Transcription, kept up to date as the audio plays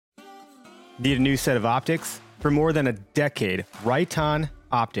Need a new set of optics? For more than a decade, Right On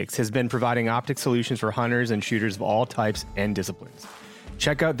Optics has been providing optic solutions for hunters and shooters of all types and disciplines.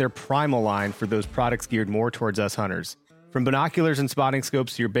 Check out their Primal line for those products geared more towards us hunters. From binoculars and spotting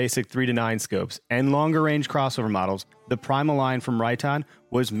scopes to your basic 3-9 scopes and longer range crossover models, the Primal line from Right On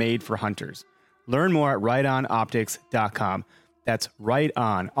was made for hunters. Learn more at rightonoptics.com. That's Right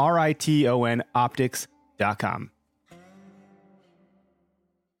On, RITON optics.com.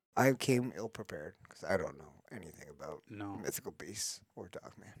 I came ill-prepared because I don't know anything about Mythical Beasts or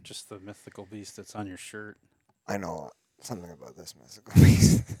Dogman. Just the Mythical Beast that's on your shirt. I know something about this Mythical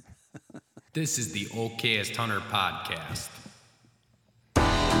Beast. This is the OKest Hunter Podcast.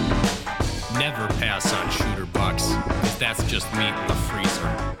 Never pass on shooter bucks, because that's just meat in the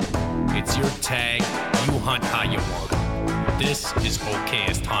freezer. It's your tag, you hunt how you want. This is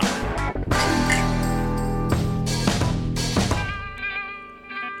OKest Hunter.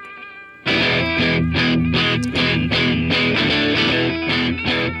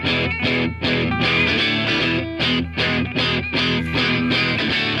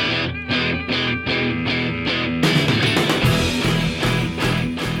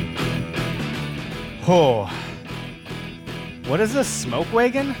 Oh, what is this, smoke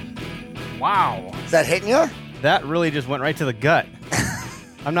wagon? Wow. Is that hitting you? That really just went right to the gut.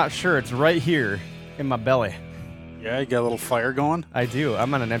 I'm not sure. It's right here in my belly. Yeah, you got a little fire going? I do.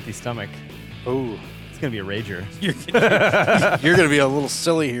 I'm on an empty stomach. Oh. It's going to be a rager. You're going to be a little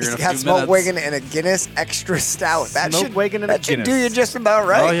silly here in a few minutes. Smoke wagon and a Guinness Extra Stout. That Smoke wagon and a that should Guinness. do you just about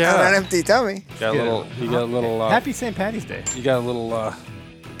right Oh, yeah. on an empty tummy. You got a little Happy St. Patty's Day. You got a little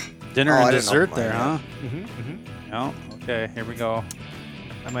dinner I and didn't know dessert mine, there, yeah. huh? Mm-hmm. No? Okay, here we go.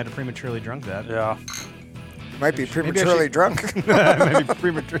 I might have prematurely drunk that. Yeah. Might be Maybe I prematurely should- drunk. Maybe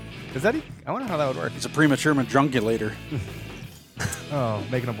premature. Is that? I wonder how that would work. It's a premature drunkulator. Oh,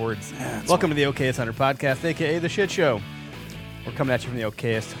 making up words. Yeah, Welcome to the OKest Hunter Podcast, a.k.a. The Shit Show. We're coming at you from the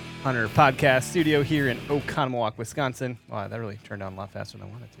OKest Hunter Podcast studio here in Oconomowoc, Wisconsin. Wow, that really turned on a lot faster than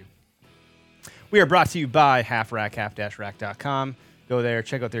I wanted to. We are brought to you by halfrack.com. Go there,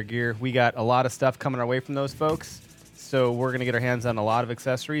 check out their gear. We got a lot of stuff coming our way from those folks, so we're going to get our hands on a lot of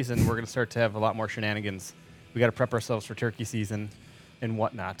accessories, and we're going to start to have a lot more shenanigans. We got to prep ourselves for turkey season and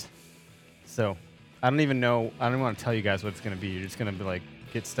whatnot. So I don't even want to tell you guys what it's going to be. You're just going to be like,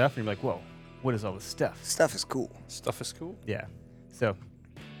 get stuff, and you're like, whoa, what is all this stuff? Stuff is cool. Stuff is cool. Yeah. So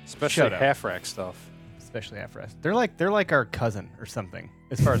Especially Shout out. half-rack stuff. especially after us, they're like our cousin or something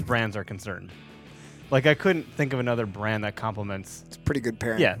as far as brands are concerned. Like I couldn't think of another brand that complements. It's a pretty good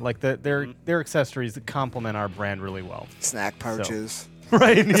pairing. Yeah, like their accessories that complement our brand really well. Snack pouches.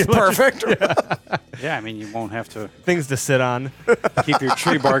 Right. It's perfect. Yeah, I mean, you won't have to Things to sit on. keep your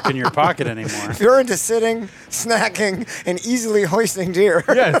tree bark in your pocket anymore. If you're into sitting, snacking, and easily hoisting deer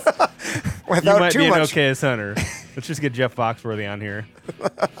Yes. You without might too be an much. OKest hunter. Let's just get Jeff Foxworthy on here.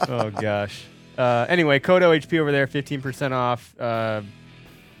 Oh gosh. Anyway, code OHP over there, 15% off.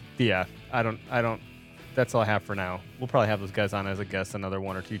 Yeah, I don't. That's all I have for now. We'll probably have those guys on as a guest another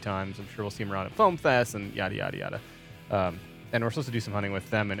 1 or 2 times. I'm sure we'll see them around at Foam Fest and yada yada yada. And we're supposed to do some hunting with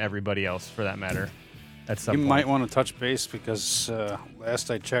them and everybody else for that matter. At some You point. might want to touch base because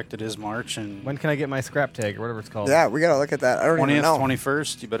last I checked, it is March and When can I get my scrap tag or whatever it's called? Yeah, we got to look at that. I don't even 20th, know.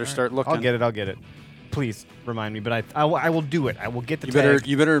 21st. You better start looking. I'll get it. Please remind me, but I will do it. I will get the You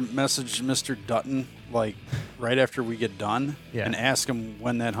tag. better message Mr. Dutton like right after we get done Yeah. and ask him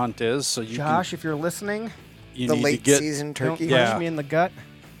when that hunt is. So you Josh, if you're listening, you The need late to get season don't turkey. punch Yeah. me in the gut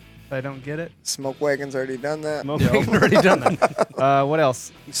if I don't get it. Smoke wagon's already done that. Smoke wagon already done that. What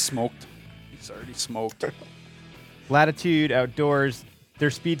else? He's smoked. He's already smoked. Latitude Outdoors.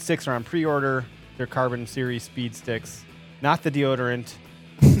 Their speed sticks are on pre-order. Their Carbon Series speed sticks, not the deodorant.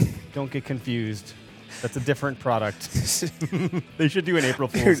 Don't get confused. That's a different product. They should do an April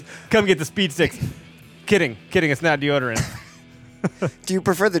Fool's. Dude. Come get the speed sticks. Kidding. It's not deodorant. Do you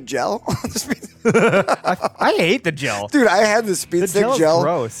prefer the gel? I hate the gel. Dude, I had the speed The stick gel is gel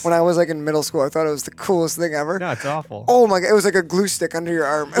gross. when I was like in middle school. I thought it was the coolest thing ever. No, it's awful. Oh my god, it was like a glue stick under your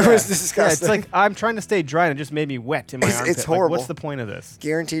arm. It was Yeah, it's disgusting. like I'm trying to stay dry and it just made me wet in my It's armpit. Like, horrible. what's the point of this?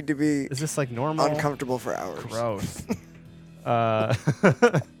 guaranteed to be Is this like normal? uncomfortable for hours. Gross.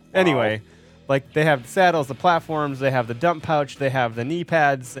 Anyway, like they have the saddles, the platforms, they have the dump pouch, they have the knee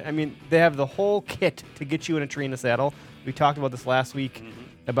pads. I mean, they have the whole kit to get you in a tree in a saddle. We talked about this last week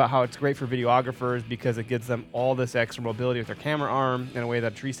about how it's great for videographers because it gives them all this extra mobility with their camera arm in a way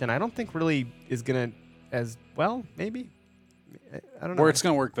that a tree stand I don't think really is gonna as well. Maybe I don't know. Where it's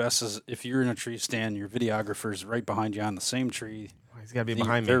going to work best is if you're in a tree stand, your videographer's right behind you on the same tree. He's got to be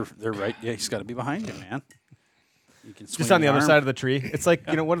behind me. They're right. Yeah, he's got to be behind you, man. You can swing Just on the your other arm. side of the tree. It's like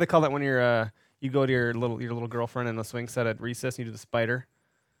what do they call that when you're you go to your little girlfriend in the swing set at recess and you do the spider?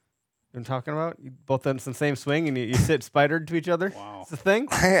 You know what I'm talking about? You both on the same swing and you sit spidered to each other. Wow. It's the thing.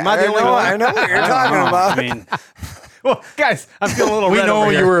 I one? know what you're talking about. I mean, Well, guys, I'm feeling a little. we red know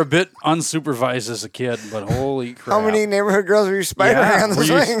over you here. were a bit unsupervised as a kid, but holy crap! How many neighborhood girls were you spidering Yeah, on the were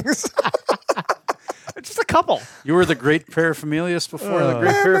you- swings? Just a couple. You were the great paraphermalias before the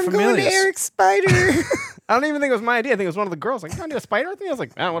great I'm going to paraphermalias. Eric Spider. I don't even think it was my idea. I think it was one of the girls. Like, you want to do a spider with me? I was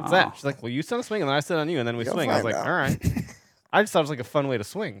like, man, what's Oh. that? She's like, well, you sit on a swing and then I sit on you and then we You'll swing. I was find like, out. all right. I just thought it was like a fun way to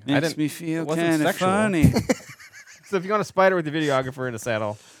swing. I Makes didn't. me feel it wasn't kind of sexual. funny. So if you want a spider with your videographer in a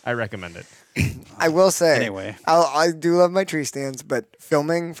saddle, I recommend it. I will say, Anyway. I do love my tree stands, but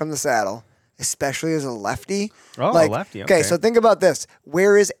filming from the saddle, especially as a lefty. Oh, a lefty, okay. So think about this.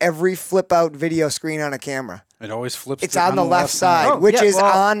 Where is every flip out video screen on a camera? It always flips. It's on the left side, Oh, which yeah, is well-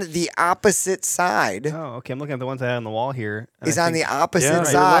 on the opposite side. Oh, okay. I'm looking at the ones I had on the wall here. and Is I on the think- opposite Yeah, right,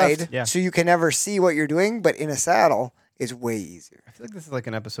 side, left. Yeah. so you can never see what you're doing. But in a saddle, it's way easier. I feel like this is like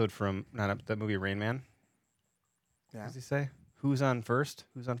an episode from that movie Rain Man. Yeah. What does he say? Who's on first?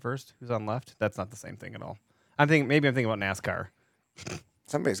 Who's on first? Who's on left? That's not the same thing at all. I'm thinking about NASCAR.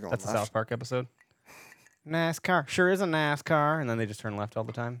 Somebody's going That's a left. South Park episode. NASCAR sure is a NASCAR, and then they just turn left all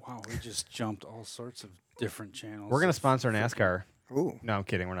the time. Wow, we just jumped all sorts of different channels. We're gonna sponsor NASCAR. Ooh, No, I'm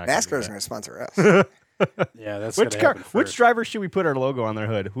kidding. We're not. NASCAR's gonna going to sponsor us. do that. Yeah, that's Which gotta car? happen Which first. driver should we put our logo on their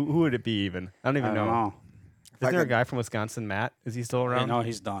hood? Who would it be even? I don't I even don't know. Isn't I there a could- guy from Wisconsin, Matt? Is he still around? No,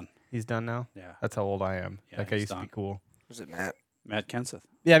 he's done. He's done now. Yeah, That's how old I am. Yeah, that guy he's used to be done. cool. Was it Matt? Matt Kenseth.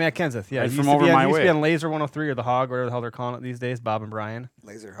 Yeah, Matt Kenseth. Yeah, Right he from used to over be on, my he used to be way. on Laser 103 or the Hog, whatever the hell they're calling it these days. Bob and Brian.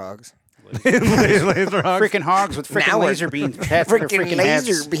 Laser hogs. Laser Hog. Freaking hogs with freaking Now we're- laser beams. That's their Freaking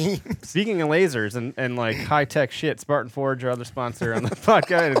laser beam. Speaking of lasers and like high tech shit, Spartan Forge, our other sponsor on the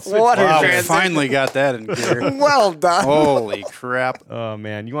podcast. It's What a Wow, we transition. finally got that in gear. Well done. Holy crap! Oh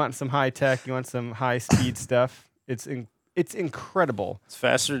man, you want some high tech? You want some high speed stuff? It's incredible. It's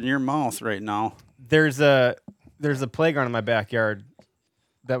faster than your mouth right now. There's a playground in my backyard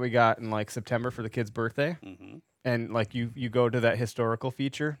that we got in like September for the kid's birthday. Mm-hmm. And like you go to that historical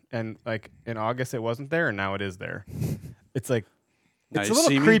feature, and like in August it wasn't there, and now it is there. It's like Now it's you a little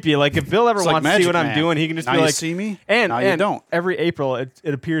see me? creepy. Like if Bill ever It's like wants to see Magic what I'm Man. doing, he can just Now be you like, see me? And Now you don't. Every April, it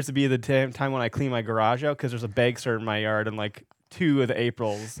appears to be the time when I clean my garage out because there's a bag start in my yard, and like 2 of the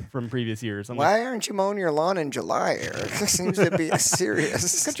Aprils from previous years. I'm like, Why aren't you mowing your lawn in July, Eric? This seems to be a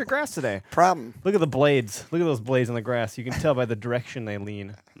serious cut your grass today. problem. Look at the blades. Look at those blades on the grass. You can tell by the direction they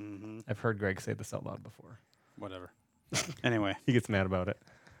lean. Mm-hmm. I've heard Greg say this out loud before. Whatever. Anyway, He gets mad about it.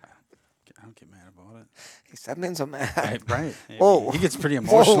 I don't get mad about it. He said been so mad. Right. Whoa. He gets pretty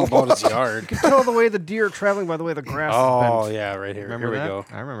emotional Whoa. about his yard. Tell the way the deer are traveling by the way the grass Oh, is bent. yeah, right here. Remember Here we that? go.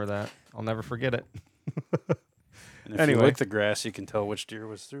 I remember that. I'll never forget it. And if Anyway. you lick the grass, you can tell which deer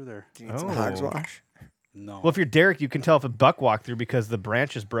was through there. Do you need some Oh. hogs wash? No. Well, if you're Derek, you can tell if a buck walked through because the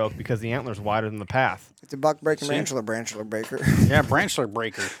branches broke because the antler's wider than the path. It's a buck breaking See? branchler breaker. yeah, branchler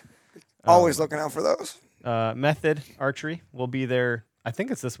breaker. Always looking out for those. Method Archery will be there. I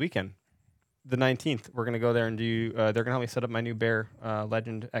think it's this weekend, the 19th. We're gonna go there and do. They're gonna help me set up my new Bear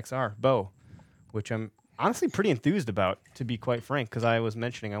Legend XR bow, which I'm honestly pretty enthused about, to be quite frank, because I was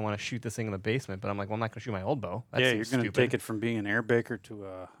mentioning I want to shoot this thing in the basement, but I'm like, well, I'm not gonna shoot my old bow. That Yeah, seems you're going to stupid. take it from being an air baker to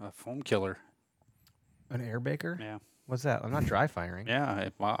a foam killer. An air baker? Yeah. What's that? I'm not dry firing. Yeah,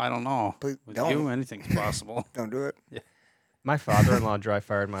 well, I don't know. Please With don't. you, anything's possible. Don't do it. My father-in-law dry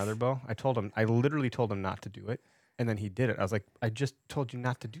fired my other bow. I literally told him not to do it, and then he did it. I was like, I just told you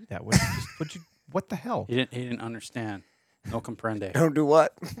not to do that. What the hell? He didn't understand. No comprende. Don't do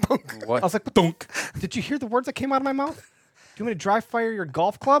what? I What? was like, "Dunk." Did you hear the words that came out of my mouth? Do you want me to dry fire your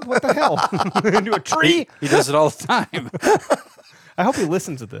golf club? What the hell? Into a tree? He does it all the time. I hope he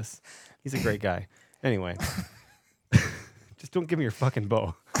listens to this. He's a great guy. Anyway, just don't give me your fucking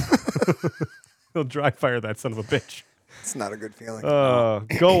bow. He'll dry fire that son of a bitch. It's not a good feeling.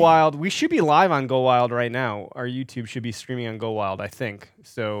 Go Wild. We should be live on Go Wild right now. Our YouTube should be streaming on Go Wild, I think.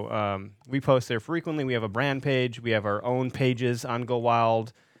 So we post there frequently. We have a brand page. We have our own pages on Go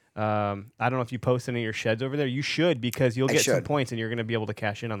Wild. I don't know if you post any of your sheds over there. You should, because you'll I get some should. points and you're going to be able to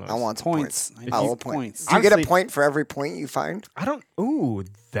cash in on those. I want some Points. points. I I need will point. points. Do you get a Honestly- point for every point you find? I don't. Ooh,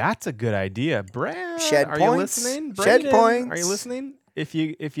 that's a good idea, Brad. Shed are you points. listening? Shed Brandon, points. Are you listening? If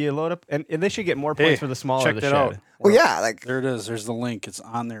you load up, and they should get more points Hey, for the smaller check the that shed. out. Well, yeah, like There it is. There's the link. It's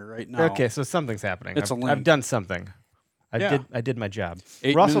on there right now. Okay, so something's happening. It's a I've link. done something. Yeah. I did my job.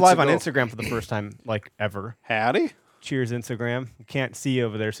 8 We're also minutes live on ago. Instagram for the first time, like ever. Howdy. Cheers, Instagram. You can't see you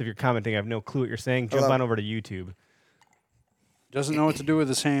over there, so if you're commenting, I have no clue what you're saying. Jump Hello. on over to YouTube. Doesn't know what to do with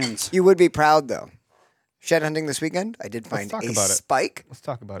his hands. you would be proud though. Shed hunting this weekend, I did find talk a about it. spike, Let's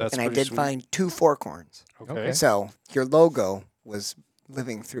talk about That's and I pretty did sweet. find 2 forkhorns. Okay. So your logo was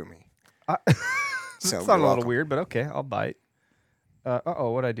living through me. That So sounds you're a little welcome. weird, but okay, I'll bite.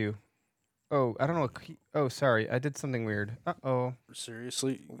 What'd I do? Oh, I don't know. Oh, sorry, I did something weird.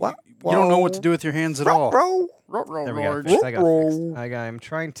 Seriously? What? You don't know what to do with your hands at all. Ruh-roh. There we go. Rorge. I got it fixed. I'm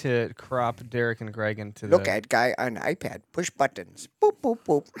trying to crop Derek and Greg into Look the. at guy on iPad. Push buttons. Boop, boop,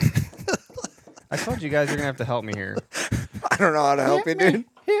 boop. I told you guys you're gonna have to help me here. I don't know how to help you, dude.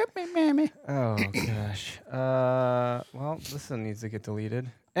 Help me, mammy. Oh gosh. Well, this one needs to get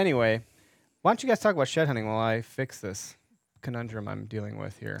deleted. Anyway, why don't you guys talk about shed hunting while I fix this conundrum I'm dealing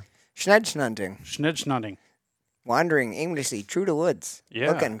with here? Schnedschnunting. Schnedschnutting. Wandering aimlessly through the woods.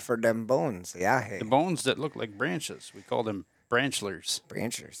 Yeah. Looking for them bones. Yeah, hey. The bones that look like branches. We call them branchlers.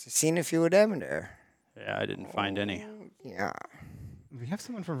 Branchers. Seen a few of them in there. Yeah, I didn't find any. Yeah. We have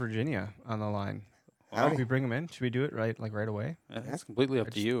someone from Virginia on the line. Wow. Should we bring him in? Should we do it right away? It's completely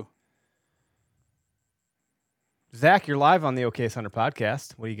up to you. Zach, you're live on the OKS Hunter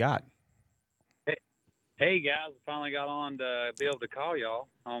podcast. What do you got? Hey guys, I finally got on to be able to call y'all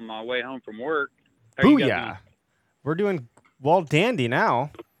on my way home from work. How you guys doing? Booyah! We're doing well dandy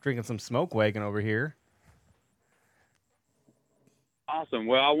now. Drinking some smoke wagon over here. Awesome.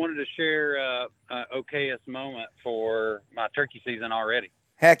 Well, I wanted to share an OKS moment for my turkey season already.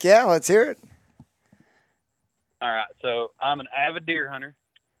 Heck yeah, let's hear it. All right, so I'm an avid deer hunter.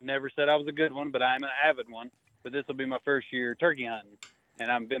 Never said I was a good one, but I'm an avid one. But this will be my first year turkey hunting,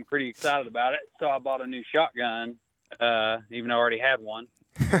 and I've been pretty excited about it. So I bought a new shotgun, even though I already had one.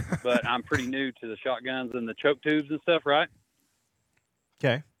 But I'm pretty new to the shotguns and the choke tubes and stuff, right?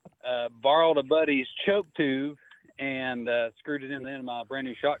 Okay. Borrowed a buddy's choke tube and screwed it in the end of my brand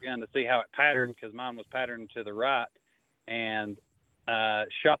new shotgun to see how it patterned, because mine was patterned to the right, and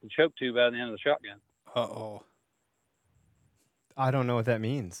shot the choke tube out of the end of the shotgun. Uh-oh. I don't know what that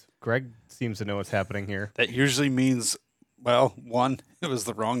means. Greg seems to know what's happening here. That usually means, well, one, it was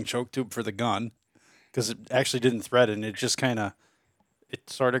the wrong choke tube for the gun, because it actually didn't thread, and it just kind of, it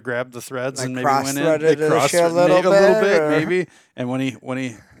sort of grabbed the threads Like and maybe went in. cross-threaded It the shit a little a little bit, bit, or- maybe. And when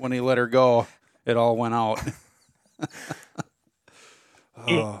he let her go, it all went out.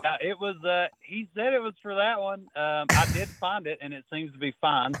 Oh. It was. He said it was for that one. I did find it, and it seems to be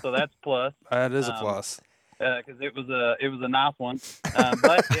fine, so that's plus. That is a plus. Because it was a nice one.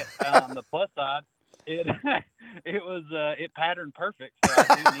 But on the plus side, it it patterned perfect. So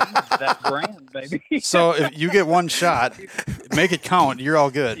I do need that brand, baby. So if you get one shot, make it count. You're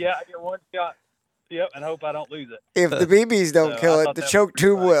all good. Yeah, I get one shot. Yep, and hope I don't lose it. If the BBs don't So kill I it, thought the that choke was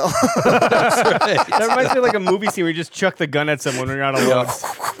tube fine. will. That reminds me of like a movie scene where you just chuck the gun at someone when you're out of woods.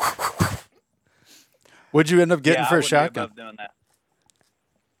 What'd you end up getting Yeah, for I a wouldn't be shotgun? above doing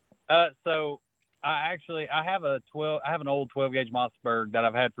that. So I have an old 12 gauge Mossberg that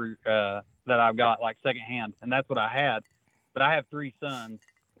I've had for that I've got like secondhand, and that's what I had. But I have 3 sons,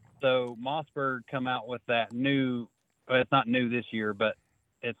 so Mossberg come out with that new. Well, it's not new this year, but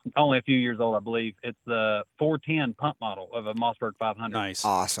it's only a few years old, I believe. It's the 410 pump model of a Mossberg 500. Nice.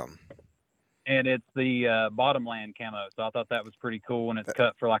 Awesome. And it's the bottomland camo. So I thought that was pretty cool, and it's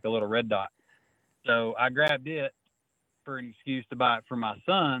cut for like a little red dot. So I grabbed it for an excuse to buy it for my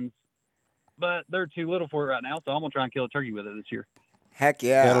sons, but they're too little for it right now, so I'm gonna try and kill a turkey with it this year. Heck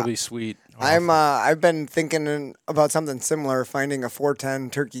yeah. That'll be sweet. I've been thinking about something similar, finding a 410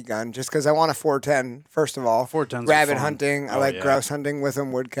 turkey gun, just because I want a 410. First of all, 410s are rabbit fun. hunting. I Oh, like yeah. grouse hunting with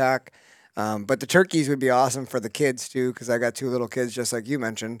them, woodcock. But the turkeys would be awesome for the kids too, because I got 2 little kids, just like you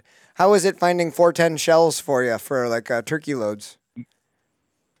mentioned. How is it finding 410 shells for you for like turkey loads?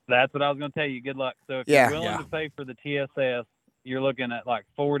 That's what I was gonna tell you. Good luck. So if Yeah. you're willing Yeah. to pay for the TSS, you're looking at like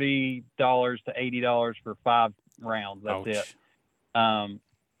 $40 to $80 for 5 rounds. That's Ouch. it.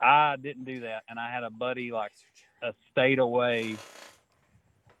 I didn't do that, and I had a buddy like a state away.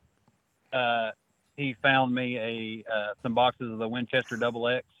 He found me some boxes of the Winchester Double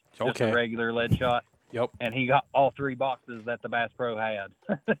X, just Okay. a regular lead shot, Yep. and he got all 3 boxes that the Bass Pro had.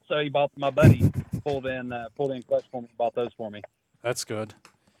 So he bought my buddy pulled in clutch for me, bought those for me. That's good.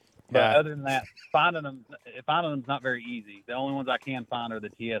 But Yeah. other than that, finding them's not very easy. The only ones I can find are the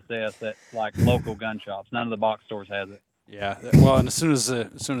TSS at like local gun shops. None of the box stores has it. Yeah. Well, and as soon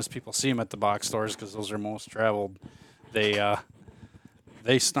as people see them at the box stores, because those are most traveled, they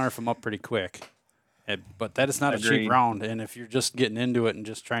snarf them up pretty quick. But that is not a Agreed. cheap round. And if you're just getting into it and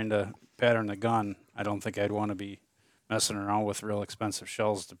just trying to pattern the gun, I don't think I'd want to be messing around with real expensive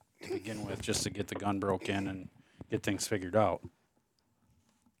shells to begin with, just to get the gun broke in and get things figured out.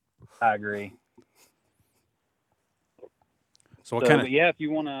 I agree. So what kind of? Yeah, if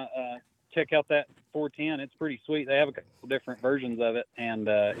you want to check out that 410. It's pretty sweet. They have a couple different versions of it, and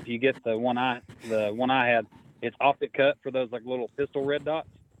if you get the one I had, it's offset cut for those like little pistol red dots.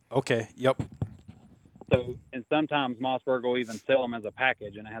 Okay. Yep. So, and sometimes Mossberg will even sell them as a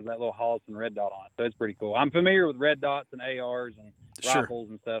package, and it has that little Holliston red dot on it. So it's pretty cool. I'm familiar with red dots and ARs and Sure. rifles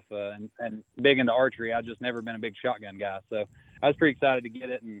and stuff, and big into archery. I've just never been a big shotgun guy. So I was pretty excited to get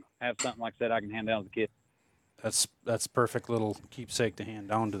it and have something like that I can hand down to the kids. That's perfect little keepsake to hand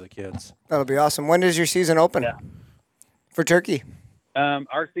down to the kids. That'll be awesome. When does your season open for turkey?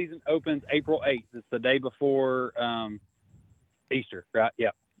 Our season opens April 8th. It's the day before Easter, right?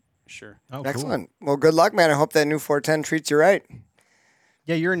 Yeah. Sure. Oh, Excellent. Well, good luck, man. I hope that new 410 treats you right.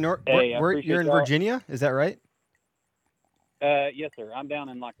 Yeah, you're in you're in Virginia, is that right? Yes, sir. I'm down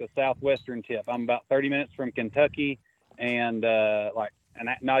in like the southwestern tip. I'm about 30 minutes from Kentucky, and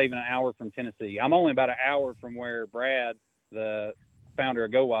not even an hour from Tennessee. I'm only about an hour from where Brad, the founder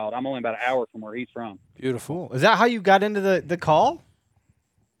of Go Wild, I'm only about an hour from where he's from. Beautiful. Is that how you got into the call?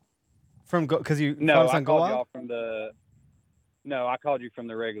 Because you found us on Go Wild? No, I called you from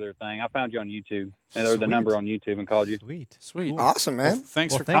the regular thing. I found you on YouTube, or the number on YouTube, and called you. Sweet. Cool. Awesome, man. Well,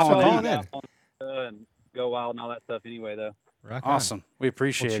 thanks for thanks for calling calling in. in. And Go Wild and all that stuff anyway, though. Rock on. Awesome. We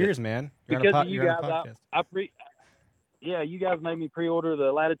appreciate Well, cheers, man. Because of you you're on a guys, podcast. you guys made me pre-order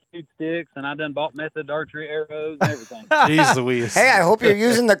the Latitude sticks, and I done bought method archery arrows and everything. it. Jeez Louise. Hey, I hope you're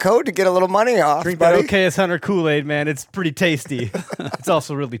using the code to get a little money off, Drink buddy. that OKS Hunter Kool-Aid, man. It's pretty tasty. It's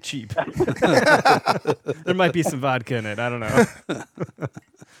also really cheap. There might be some vodka in it. I don't know.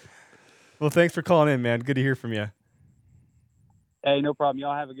 Well, thanks for calling in, man. Good to hear from you. Hey, no problem.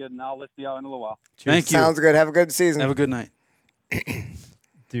 Y'all have a good, and I'll listen to y'all in a little while. Thank you. Sounds good. Have a good season. Have a good night.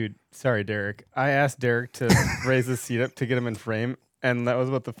 Dude, sorry, Derek. I asked Derek to raise the seat up to get him in frame, and that was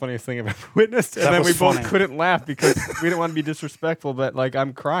about the funniest thing I've ever witnessed. And That then was we both funny. couldn't laugh because we didn't want to be disrespectful, but like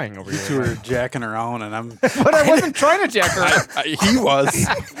I'm crying over You here. two were jacking around, and I'm. But I wasn't trying to jack her up. He was.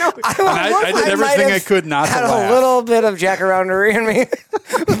 I did everything I could not to had laugh. a little bit of jackaroundery in me,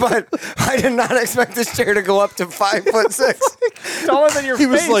 but I did not expect this chair to go up to 5'6". Taller than your He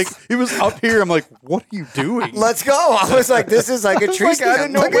face. he was up here. I'm like, what are you doing? Let's go. I was like, this is like a tree like, I stand.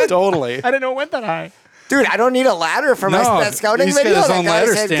 didn't know Look what- at- Totally. I didn't know it went that high. Dude, I don't need a ladder for No, that scouting he's got video. his That own guy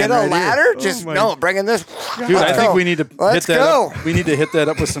ladder said, stand get a right here. ladder. Oh Just my- no, bringing this. Dude, I think we need to Let's hit that go. up. We need to hit that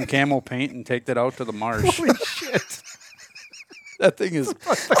up with some camo paint and take that out to the marsh. Holy shit. That thing is.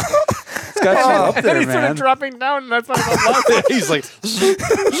 It's got you up And then there, he started man. dropping down, and that's why I was laughing. He's like,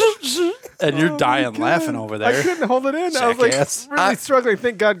 and you're dying laughing over I there. couldn't hold it in. I was Jackass. like really struggling.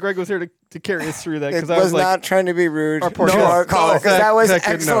 Thank God Greg was here to carry us through that It because I was like, not trying to be rude. Our poor to guest. our caller, No, because that was Zach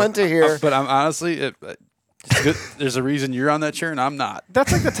didn't know. excellent to hear. But I'm honestly, it's good. There's a reason you're on that chair and I'm not.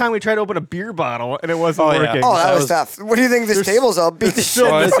 that's like the time we tried to open a beer bottle and it wasn't Oh, yeah. working. Oh, that that was was- tough. What do you think this table's all beat the shit?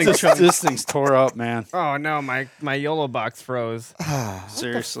 Oh, missing this thing's tore up, man. Oh no, my YOLO box froze.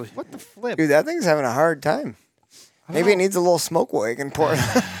 Seriously. What the flip? Dude, that thing's having a hard time. Maybe it needs a little smoke wagon poured.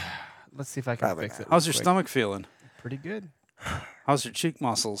 Let's see if I can Probably fix not. it. How's your real quick. stomach feeling? Pretty good. How's your cheek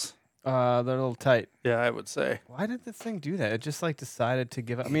muscles? They're a little tight. Yeah, I would say. Why did this thing do that? It just like decided to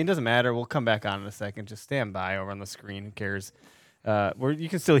give up. I mean, it doesn't matter. We'll come back on in a second. Just stand by over on the screen. Who cares? You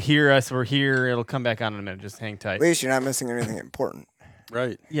can still hear us. We're here. It'll come back on in a minute. Just hang tight. At least you're not missing anything important.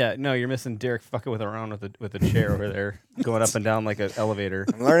 Right. Yeah, no, you're missing Derek fucking with around with a chair over there, going up and down like an elevator.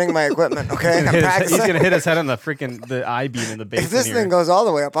 I'm learning my equipment, okay? I'm He's practicing. gonna hit his head on the I beam in the base. If this thing goes all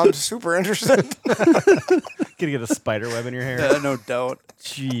the way up, I'm super interested. gonna get a spider web in your hair. Yeah, no doubt.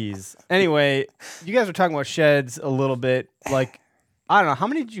 Jeez. Anyway, you guys were talking about sheds a little bit. Like, I don't know. How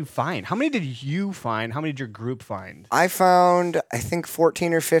many did you find? How many did you find? How many did your group find? I found, I think,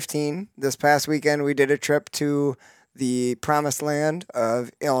 14 or 15. This past weekend, we did a trip to the promised land of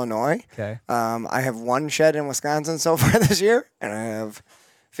Illinois. Okay. I have one shed in Wisconsin so far this year, and I have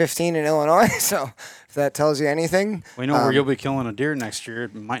 15 in Illinois. So if that tells you anything, We know where you'll be killing a deer next year.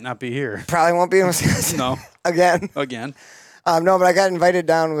 It might not be here. probably won't be in Wisconsin No. again. Again. No, but I got invited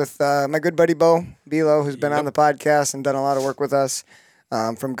down with my good buddy Bo Bilo, who's been on the podcast and done a lot of work with us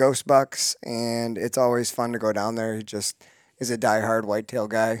from Ghost Bucks, and it's always fun to go down there. He just is a diehard whitetail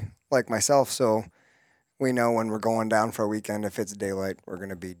guy like myself, so we know when we're going down for a weekend, if it's daylight, we're going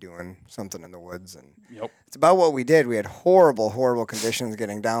to be doing something in the woods, and Yep. it's about what we did. We had horrible conditions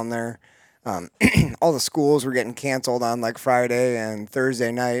getting down there. All the schools were getting canceled on like Friday and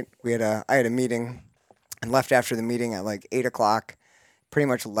Thursday night. I had a meeting and left after the meeting at like 8 o'clock. Pretty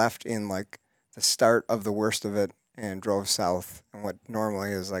much left in like the start of the worst of it and drove south. And what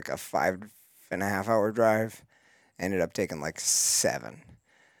normally is like a 5.5 hour drive ended up taking like 7.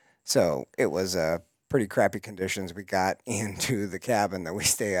 So it was a pretty crappy conditions, we got into the cabin that we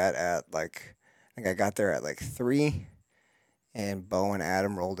stay at like, I think I got there at like 3, and Bo and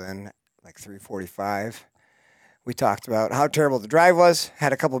Adam rolled in like 3:45. We talked about how terrible the drive was,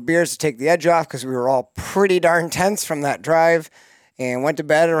 had a couple of beers to take the edge off because we were all pretty darn tense from that drive, and went to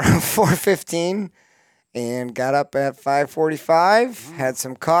bed around 4:15 and got up at 5:45, had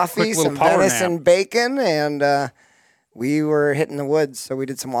some coffee, some venison bacon, and we were hitting the woods. So we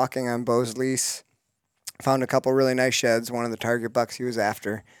did some walking on Bo's lease, found a couple really nice sheds, one of the target bucks he was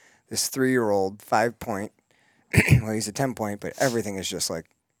after, this 3-year-old 5-point, well, he's a 10-point, but everything is just like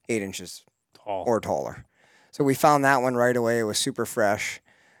 8 inches tall or taller. So we found that one right away. It was super fresh.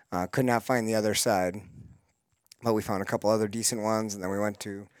 Could not find the other side, but we found a couple other decent ones, and then we went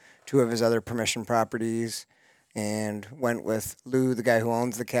to 2 of his other permission properties and went with Lou, the guy who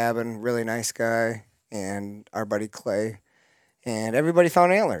owns the cabin, really nice guy, and our buddy Clay. And everybody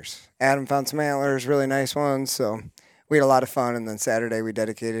found antlers. Adam found some antlers, really nice ones. So we had a lot of fun, and then Saturday we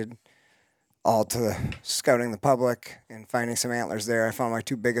dedicated all to scouting the public and finding some antlers there. I found my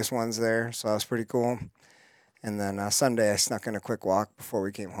 2 biggest ones there, so that was pretty cool. And then Sunday, I snuck in a quick walk before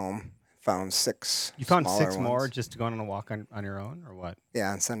we came home. Found 6. You found 6 ones. more just going on a walk on your own, or what? Yeah,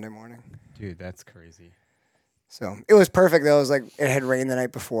 on Sunday morning. Dude, that's crazy. So it was perfect, though. It was like it had rained the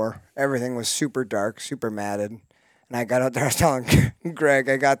night before. Everything was super dark, super matted. And I got out there. I was telling Greg,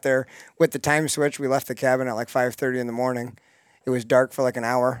 I got there with the time switch. We left the cabin at like 5:30 in the morning. It was dark for like an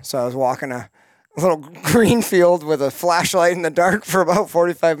hour, so I was walking a little green field with a flashlight in the dark for about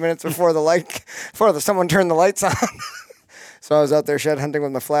 45 minutes before someone turned the lights on. So I was out there shed hunting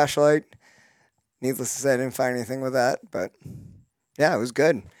with my flashlight. Needless to say, I didn't find anything with that, but yeah, it was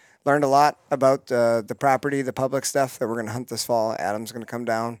good. Learned a lot about the property, the public stuff that we're going to hunt this fall. Adam's going to come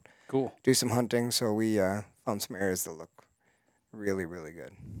down, do some hunting. So we found some areas that look really, really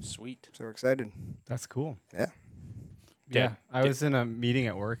good. Sweet. So we're excited. That's cool. Yeah. Yeah, I was in a meeting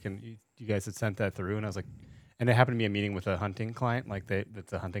at work, and you guys had sent that through, and I was like, and it happened to be a meeting with a hunting client, like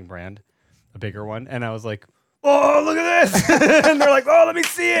that's a hunting brand, a bigger one, and I was like, oh, look at this, and they're like, oh, let me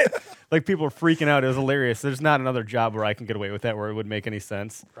see it. Like, people were freaking out. It was hilarious. There's not another job where I can get away with that, where it would make any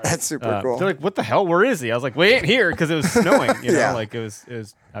sense. That's super cool. They're like, what the hell? Where is he? I was like, wait, here, because it was snowing. You know, like it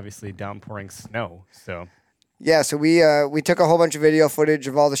was obviously downpouring snow. So. Yeah, so we took a whole bunch of video footage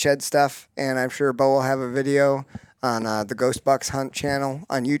of all the shed stuff, and I'm sure Bo will have a video on the Ghost Bucks Hunt channel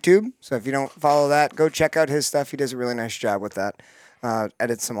on YouTube. So if you don't follow that, go check out his stuff. He does a really nice job with that.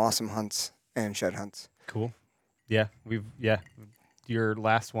 Edits some awesome hunts and shed hunts. Cool. Yeah, your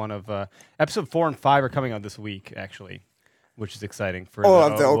last one of episode 4 and 5 are coming out this week, actually, which is exciting. For the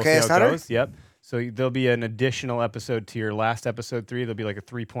OKS Hunter? Yep. So there'll be an additional episode to your last episode 3. There'll be like a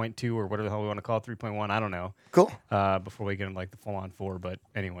 3.2 or whatever the hell we want to call it, 3.1. I don't know. Cool. Before we get into like the full-on 4, but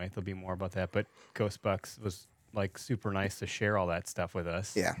anyway, there'll be more about that. But Ghost Bucks was like super nice to share all that stuff with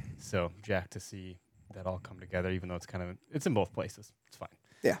us. Yeah. So Jack, to see that all come together, even though it's in both places, it's fine.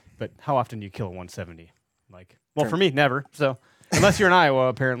 Yeah. But how often do you kill a 170? Like, well, for me, never. So unless you're in Iowa,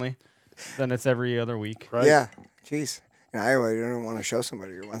 apparently, then it's every other week. Right? Yeah. Jeez. In Iowa, you don't want to show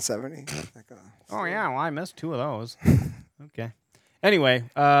somebody your 170. Oh yeah, well I missed 2 of those. Okay. Anyway,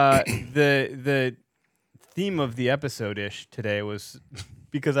 the theme of the episode-ish today was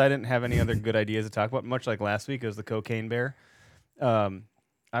because I didn't have any other good ideas to talk about. Much like last week, it was the cocaine bear.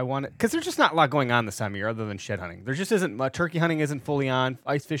 I wanted because there's just not a lot going on this time of year other than shed hunting. There just isn't. Turkey hunting isn't fully on.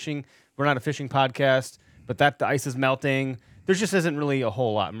 Ice fishing. We're not a fishing podcast, but the ice is melting. There just isn't really a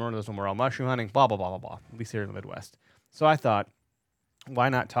whole lot. Remember those when we're all mushroom hunting. Blah blah blah blah blah. At least here in the Midwest. So I thought, why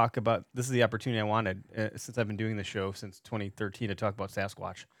not talk about, this is the opportunity I wanted since I've been doing the show since 2013 to talk about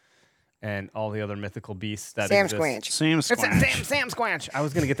Sasquatch and all the other mythical beasts that Sam exist. Squanch. Sam Squanch. Sam Squanch. I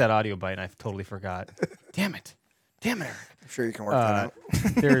was going to get that audio bite and I totally forgot. Damn it, Eric. I'm sure you can work that out.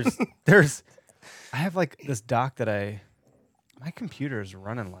 There's, I have like this doc that my computer is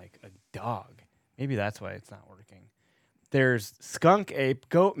running like a dog. Maybe that's why it's not working. There's skunk ape,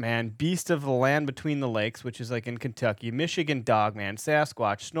 goat man, beast of the land between the lakes, which is like in Kentucky, Michigan dog man,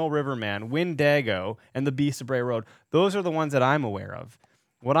 Sasquatch, Snow River man, Wendigo, and the beast of Bray Road. Those are the ones that I'm aware of.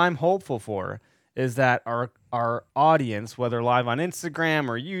 What I'm hopeful for is that our audience, whether live on Instagram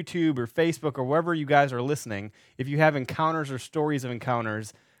or YouTube or Facebook or wherever you guys are listening, if you have encounters or stories of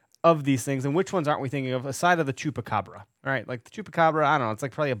encounters of these things, and which ones aren't we thinking of aside of the chupacabra? All right, like the chupacabra, I don't know, it's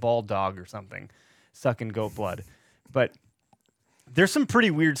like probably a bald dog or something, sucking goat blood. But there's some pretty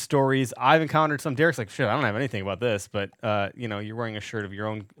weird stories. I've encountered some. Derek's like, shit, I don't have anything about this. But, you're wearing a shirt of your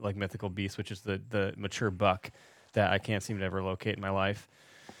own like mythical beast, which is the mature buck that I can't seem to ever locate in my life.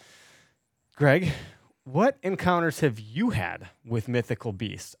 Greg, What encounters have you had with mythical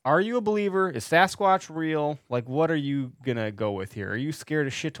beasts? Are you a believer? Is Sasquatch real? Like, what are you gonna go with here? Are you scared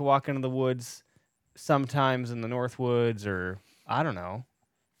as shit to walk into the woods sometimes in the North Woods, or I don't know?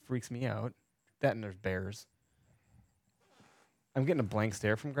 Freaks me out. That and there's bears. I'm getting a blank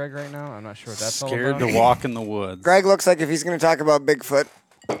stare from Greg right now. I'm not sure what that's Scared all about. to walk in the woods. Greg looks like if he's going to talk about Bigfoot,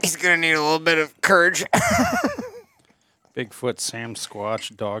 he's going to need a little bit of courage. Bigfoot, Sam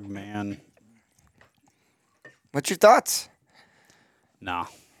Squatch, Dog Man. What's your thoughts? Nah.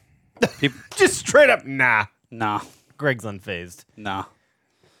 Just straight up, nah. Nah. Greg's unfazed. Nah.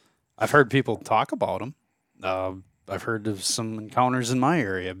 I've heard people talk about them. I've heard of some encounters in my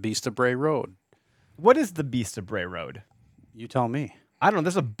area, Beast of Bray Road. What is the Beast of Bray Road? You tell me. I don't know.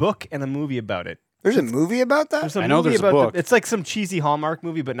 There's a book and a movie about it. There's a movie about that? There's a I know movie there's a about book. It's like some cheesy Hallmark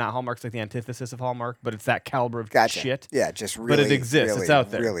movie, but not Hallmark's like the antithesis of Hallmark, but it's that caliber of Gotcha. shit. Yeah, just really, But it exists. Really, It's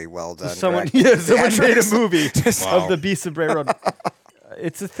out there. Really well done. Someone, Greg. someone made a movie Wow. of the Beast of Bray Road.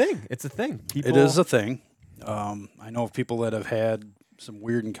 It's a thing. It's a thing. People, It is a thing. I know of people that have had some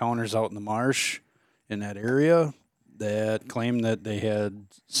weird encounters out in the marsh in that area that claim that they had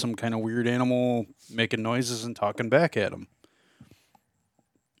some kind of weird animal making noises and talking back at them.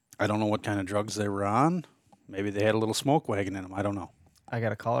 I don't know what kind of drugs they were on. Maybe they had a little smoke wagon in them. I don't know. I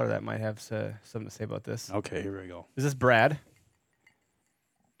got a caller that might have something to say about this. Okay, here we go. Is this Brad?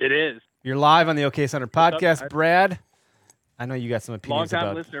 It is. You're live on the OK Center What's up, podcast, guys? Brad. I know you got some opinions Long-time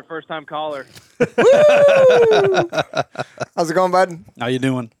about. listener, first-time caller. How's it going, bud? How you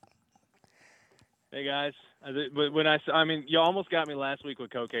doing? Hey, guys. But when I mean, you almost got me last week with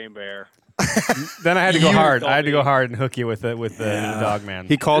Cocaine Bear. Then I had to go You hard. told I had to me. go hard and hook you with the Yeah. dog man.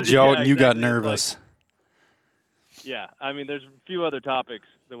 He called you out Yeah, and you got exactly. It's nervous. Yeah, I mean, there's a few other topics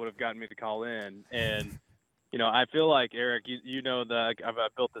that would have gotten me to call in, and you know, I feel like Eric, you know that I've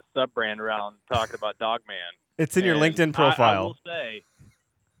built this sub brand around talking about Dogman. It's in your And LinkedIn I profile. will say,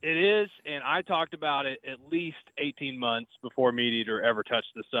 it is, and I talked about it at least 18 months before Meat Eater ever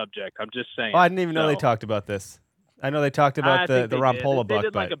touched the subject. I'm just saying. Oh, I didn't even know they So- talked about this. I know they talked I about the think they did. Rampola They buck,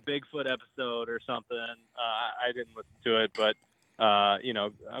 did like but a Bigfoot episode or something. I didn't listen to it, but you know,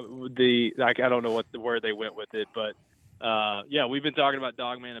 I don't know where they went with it, but yeah, we've been talking about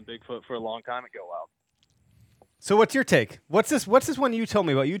Dogman and Bigfoot for a long time ago. Wow. so what's your take? What's this one you told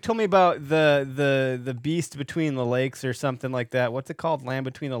me about? You told me about the beast between the lakes or something like that. What's it called? Land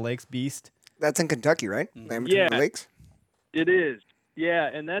Between the Lakes beast? That's in Kentucky, right? Land Between Yeah. the Lakes? It is. Yeah,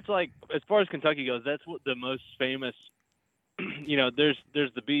 and that's like, as far as Kentucky goes, that's what the most famous. You know, there's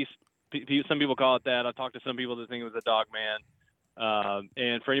the beast. Some people call it that. I talked to some people that think it was a dog man.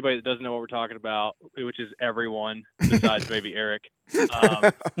 And for anybody that doesn't know what we're talking about, which is everyone besides maybe Eric,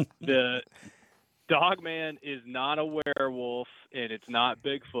 the dog man is not a werewolf and it's not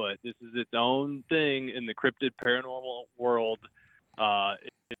Bigfoot. This is its own thing in the cryptid paranormal world.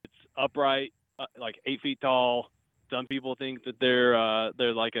 It's upright, like 8 feet tall. Some people think that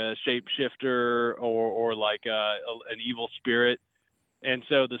they're like a shapeshifter or like an evil spirit. And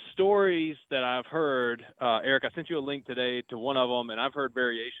so the stories that I've heard, Eric, I sent you a link today to one of them, and I've heard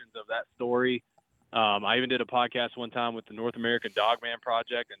variations of that story. I even did a podcast one time with the North American Dogman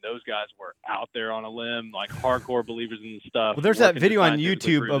Project, and those guys were out there on a limb, like hardcore believers in stuff. Well, there's that working to video on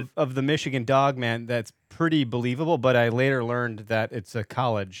scientifically YouTube prove it. of the Michigan dog man that's pretty believable, but I later learned that it's a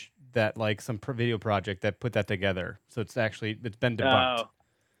college that like some video project that put that together. So it's been debunked. Oh.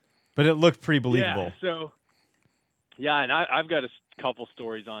 But it looked pretty believable. Yeah, so yeah, and I've got a couple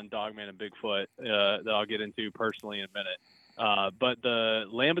stories on Dogman and Bigfoot that I'll get into personally in a minute. But the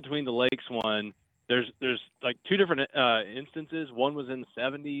Land Between the Lakes one, there's like two different instances. One was in the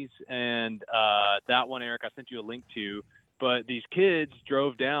 70s, and that one, Eric, I sent you a link to. But these kids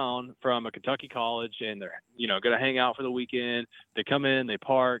drove down from a Kentucky college, and they're going to hang out for the weekend. They come in, they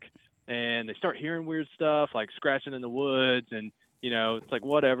park, and they start hearing weird stuff like scratching in the woods, and it's like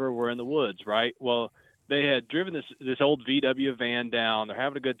whatever, we're in the woods, right? Well, they had driven this old VW van down. They're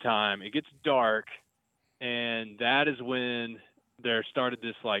having a good time. It gets dark, and that is when there started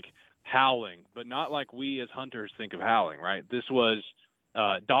this like howling, but not like we as hunters think of howling, right? This was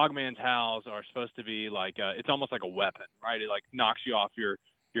Dogman's howls are supposed to be like it's almost like a weapon, right? It like knocks you off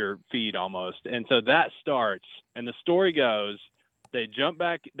your feet almost. And so that starts, and the story goes, they jump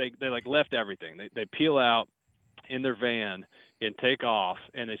back, they like left everything. They peel out in their van and take off,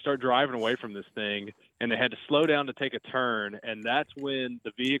 and they start driving away from this thing, and they had to slow down to take a turn, and that's when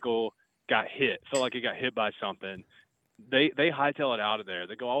the vehicle got hit. Felt like it got hit by something. They hightail it out of there.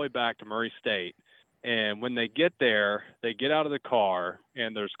 They go all the way back to Murray State. And when they get there, they get out of the car,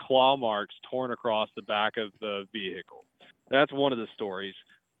 and there's claw marks torn across the back of the vehicle. That's one of the stories.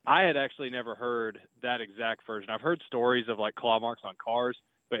 I had actually never heard that exact version. I've heard stories of like claw marks on cars,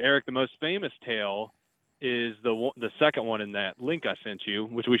 but Eric, the most famous tale is the second one in that link I sent you,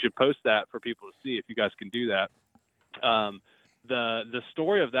 which we should post that for people to see if you guys can do that. The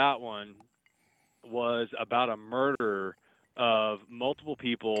story of that one was about a murder of multiple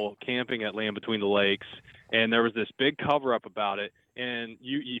people camping at Land Between the Lakes, and there was this big cover up about it. And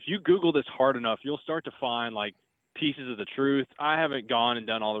if you Google this hard enough, you'll start to find like pieces of the truth. I haven't gone and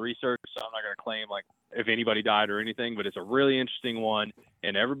done all the research, so I'm not going to claim like if anybody died or anything, but it's a really interesting one,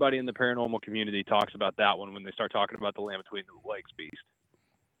 and everybody in the paranormal community talks about that one when they start talking about the Land Between the Lakes beast.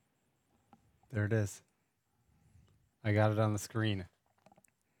 There it is. I got it on the screen.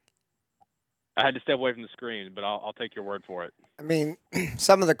 I had to step away from the screen, but I'll take your word for it. I mean,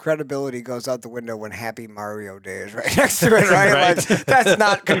 some of the credibility goes out the window when Happy Mario Day is right next to it, right? Right. Like, that's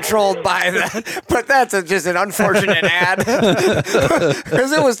not controlled by that, but that's just an unfortunate ad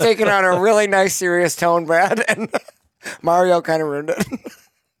because it was taken on a really nice, serious tone, Brad, and Mario kind of ruined it.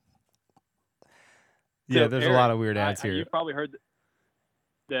 Yeah, So, there's Eric, a lot of weird ads here. You probably heard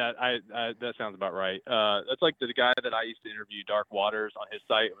that. That sounds about right. That's like the guy that I used to interview, Dark Waters, on his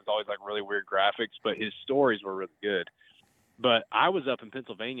site. It was always like really weird graphics, but his stories were really good. But I was up in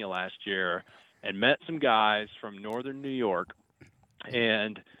Pennsylvania last year and met some guys from northern New York,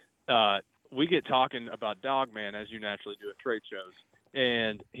 and we get talking about Dogman, as you naturally do at trade shows.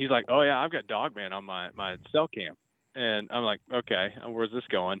 And he's like, "Oh yeah, I've got Dogman on my cell cam," and I'm like, "Okay, where's this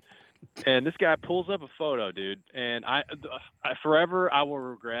going?" And this guy pulls up a photo, dude, and I forever I will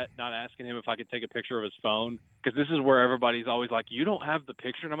regret not asking him if I could take a picture of his phone, because this is where everybody's always like, "You don't have the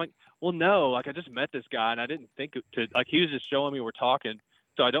picture," and I'm like, "Well, no, like I just met this guy and I didn't think to like he was just showing me we're talking,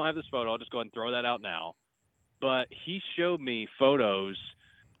 so I don't have this photo. I'll just go ahead and throw that out now." But he showed me photos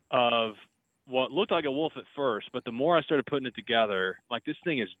of what looked like a wolf at first, but the more I started putting it together, like this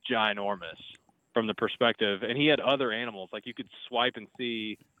thing is ginormous from the perspective, and he had other animals, like you could swipe and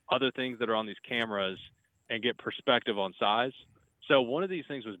see other things that are on these cameras and get perspective on size. So one of these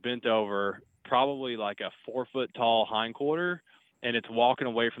things was bent over, probably like a 4-foot tall hindquarter, and it's walking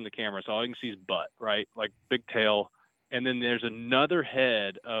away from the camera. So all you can see is butt, right? Like big tail. And then there's another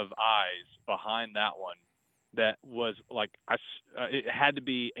head of eyes behind that one that was like, it had to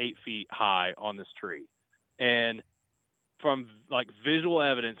be 8 feet high on this tree. And from like visual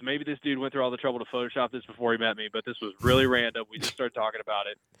evidence, maybe this dude went through all the trouble to Photoshop this before he met me, but this was really random. We just started talking about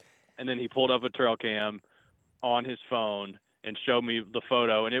it. And then he pulled up a trail cam on his phone and showed me the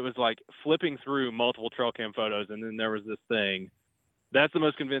photo. And it was like flipping through multiple trail cam photos. And then there was this thing. That's the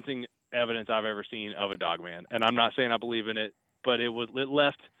most convincing evidence I've ever seen of a Dogman. And I'm not saying I believe in it, but it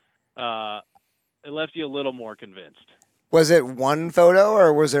left you a little more convinced. Was it one photo,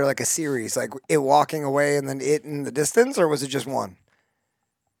 or was there like a series, like it walking away and then it in the distance, or was it just one?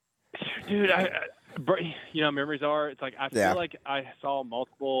 Dude, memories are. It's like I feel like I saw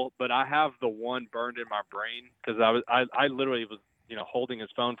multiple, but I have the one burned in my brain because I literally was holding his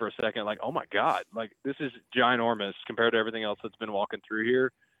phone for a second, like, oh my god, like this is ginormous compared to everything else that's been walking through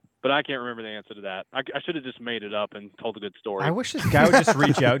here. But I can't remember the answer to that. I should have just made it up and told a good story. I wish this guy would just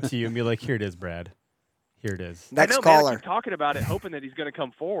reach out to you and be like, "Here it is, Brad. Here it is." Next I know, caller. Man, I keep talking about it, hoping that he's going to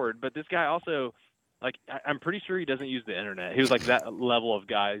come forward. But this guy also, like, I'm pretty sure he doesn't use the internet. He was like that level of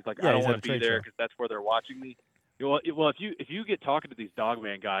guy. He's like, Yeah, I don't he's want at to a be trade there show. because that's where they're watching me. Well, if you get talking to these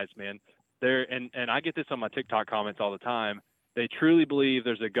Dogman guys, man, and I get this on my TikTok comments all the time. They truly believe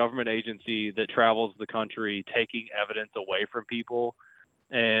there's a government agency that travels the country taking evidence away from people,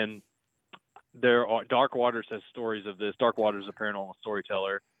 and Dark Waters has stories of this. Dark Waters is a paranormal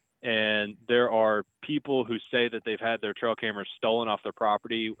storyteller. And there are people who say that they've had their trail cameras stolen off their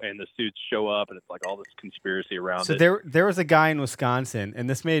property, and the suits show up, and it's like all this conspiracy around So it. there was a guy in Wisconsin, and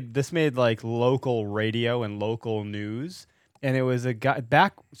this made like local radio and local news, and it was a guy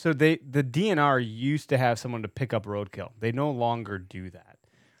back. So the DNR used to have someone to pick up roadkill. They no longer do that,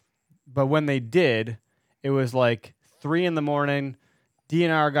 but when they did, it was like 3 a.m.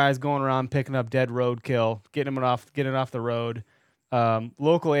 DNR guys going around picking up dead roadkill, getting it off the road.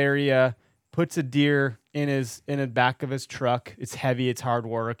 Local area, puts a deer in the back of his truck. It's heavy, it's hard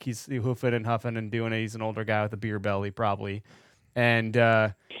work. He's hoofing and huffing and doing it. He's an older guy with a beer belly probably. And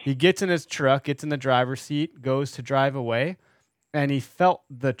he gets in his truck, gets in the driver's seat, goes to drive away, and he felt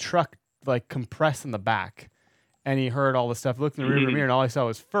the truck like compress in the back. And he heard all the stuff, looked in the rearview mirror, and all he saw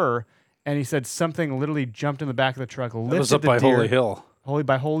was fur. And he said something literally jumped in the back of the truck, lifted It was up the by deer. Holy Hill. Holy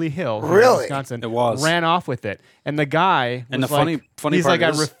Hill, here in Really? Wisconsin. It was. Ran off with it, and the guy was And the like, funny he's part like,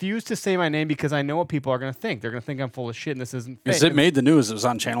 is, I refuse to say my name because I know what people are going to think. They're going to think I'm full of shit, and this isn't fake. is it made the news. It was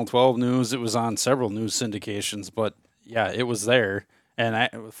on Channel 12 News. It was on several news syndications, but yeah, it was there.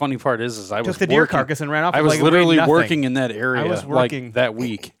 And the funny part is I was took the deer working- carcass and ran off. I with was like it weighed literally nothing. working in that area I was working. like that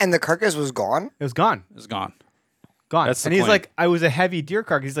week. And the carcass was gone? It was gone. It's gone. Gone. That's the and he's claim. like, I was a heavy deer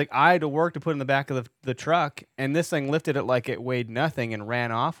carcass. He's like, I had to work to put in the back of the truck, and this thing lifted it like it weighed nothing and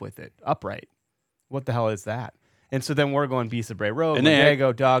ran off with it upright. What the hell is that? And so then we're going Beast of Bray Road,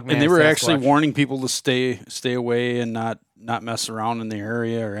 Winnebago, Dogman, and they were Sasquatch. actually warning people to stay away and not mess around in the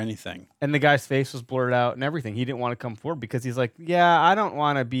area or anything. And the guy's face was blurred out and everything. He didn't want to come forward because he's like, yeah, I don't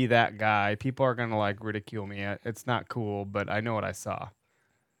want to be that guy. People are going to like ridicule me. It's not cool, but I know what I saw.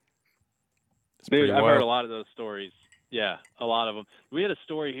 Dude, I've wild. heard a lot of those stories. Yeah, a lot of them. We had a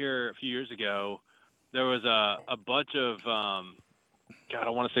story here a few years ago. There was a bunch of, God, I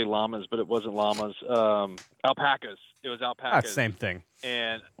want to say llamas, but it wasn't llamas. Alpacas. It was alpacas. Same thing.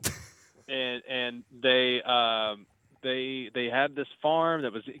 And they had this farm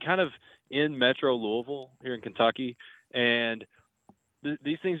that was kind of in Metro Louisville here in Kentucky, and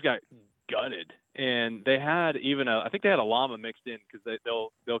these things got gutted. And they had even I think they had a llama mixed in because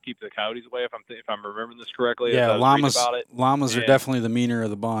they'll keep the coyotes away if I'm remembering this correctly. Yeah, as I was reading llamas. about it. Llamas are And- definitely the meaner of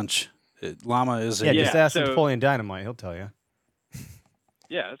the bunch. Llama is. Yeah, just ask so- Napoleon Dynamite. He'll tell you.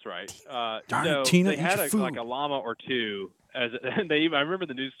 Yeah, that's right. Darn So it, Tina, they eat had your food. like a llama or two. I remember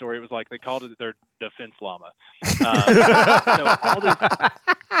the news story. It was like they called it their defense llama. So all this,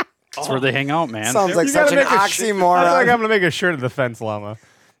 That's where they hang out, man. Sounds like You gotta such an make a sh- I feel like oxymoron. I'm going to make a shirt of the fence llama.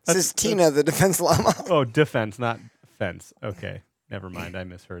 This is Tina, the defense llama. Oh, defense, not fence. Never mind. I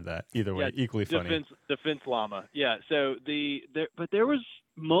misheard that. Either way, Yeah, equally funny. defense llama. Yeah. So but there was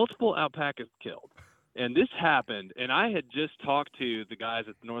multiple alpacas killed, and this happened. And I had just talked to the guys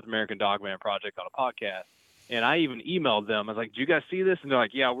at the North American Dogman Project on a podcast, and I even emailed them. I was like, "Do you guys see this?" And they're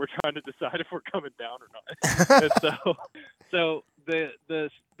like, "Yeah, we're trying to decide if we're coming down or not." And so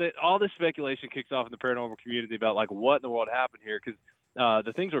the all this speculation kicks off in the paranormal community about like what in the world happened here because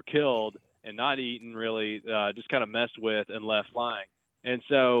the things were killed and not eaten really, just kind of messed with and left lying. And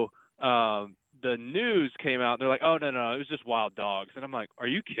so the news came out. They're like, "Oh no, it was just wild dogs." And I'm like, "Are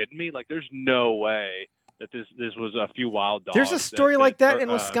you kidding me? Like, there's no way that this was a few wild dogs." There's a story like that in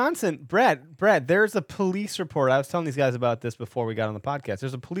are, Wisconsin. Brad, there's a police report. I was telling these guys about this before we got on the podcast.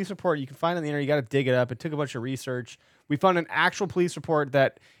 There's a police report you can find on the internet. You got to dig it up. It took a bunch of research. We found an actual police report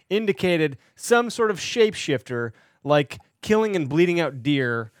that indicated some sort of shapeshifter, like killing and bleeding out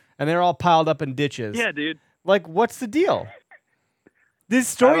deer, and they're all piled up in ditches. Yeah, dude. Like, what's the deal? These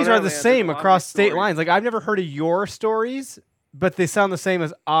stories know, are the man. There's same a lot of across these state stories. lines. Like, I've never heard of your stories, but they sound the same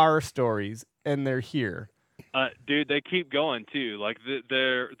as our stories, and they're here. Dude, they keep going too. Like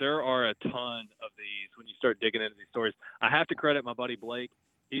there are a ton of these when you start digging into these stories. I have to credit my buddy Blake.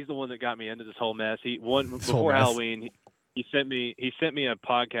 He's the one that got me into this whole mess. Before mess. Halloween, he sent me a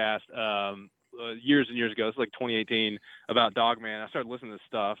podcast years and years ago. It's like 2018 about Dogman. I started listening to this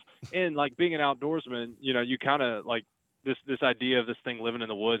stuff, and like being an outdoorsman, you kind of like this idea of this thing living in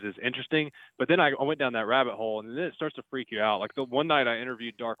the woods is interesting. But then I went down that rabbit hole, and then it starts to freak you out. Like the one night I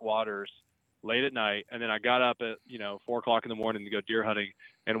interviewed Dark Waters late at night, and then I got up at 4:00 in the morning to go deer hunting.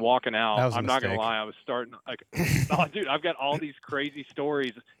 And walking out, That was a I'm not gonna mistake. lie, I was starting like, oh, dude, I've got all these crazy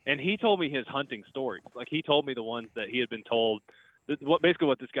stories, and he told me his hunting stories. Like he told me the ones that he had been told. Basically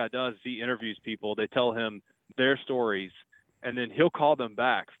what this guy does is he interviews people. They tell him their stories, and then he'll call them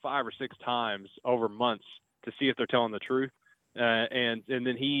back 5 or 6 times over months to see if they're telling the truth. And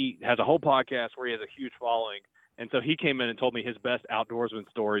then he has a whole podcast where he has a huge following. And so he came in and told me his best outdoorsman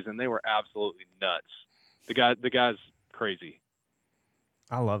stories, and they were absolutely nuts. The guy's crazy.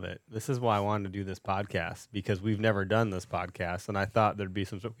 I love it. This is why I wanted to do this podcast, because we've never done this podcast, and I thought there'd be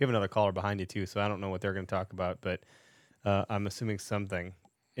some. We have another caller behind you too, so I don't know what they're going to talk about, but I'm assuming something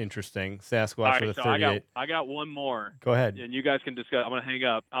interesting. Sasquatch All right, with a so 38. I got one more. Go ahead. And you guys can discuss. I'm gonna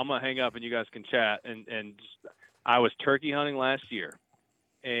hang up, and you guys can chat. And just, I was turkey hunting last year,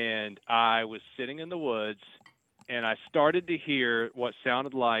 and I was sitting in the woods, and I started to hear what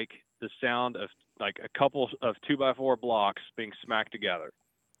sounded like the sound of like a couple of 2x4 blocks being smacked together,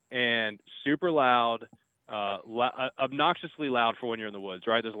 and super loud, obnoxiously loud for when you're in the woods.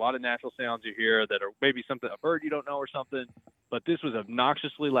 Right? There's a lot of natural sounds you hear that are maybe a bird you don't know or something, but this was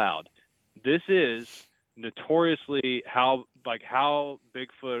obnoxiously loud. This is notoriously how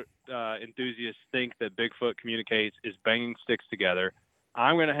Bigfoot enthusiasts think that Bigfoot communicates is banging sticks together.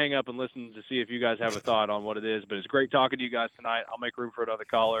 I'm going to hang up and listen to see if you guys have a thought on what it is, but it's great talking to you guys tonight. I'll make room for another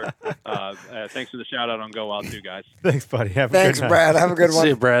caller. Thanks for the shout out on Go Wild too, guys. Thanks, buddy. Have a Thanks, good night. Brad. Have a good See one.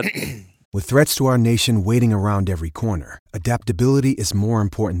 you, Brad. With threats to our nation waiting around every corner, adaptability is more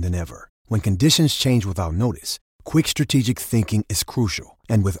important than ever. When conditions change without notice, quick strategic thinking is crucial.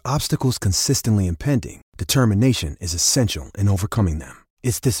 And with obstacles consistently impending, determination is essential in overcoming them.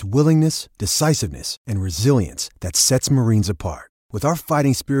 It's this willingness, decisiveness, and resilience that sets Marines apart. With our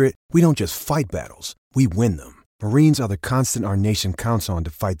fighting spirit, we don't just fight battles, we win them. Marines are the constant our nation counts on to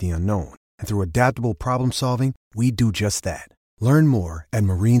fight the unknown. And through adaptable problem solving, we do just that. Learn more at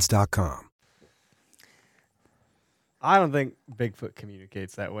marines.com. I don't think Bigfoot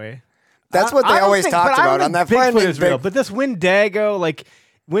communicates that way. That's what they always talked about on that Bigfoot is real, but this Wendigo, like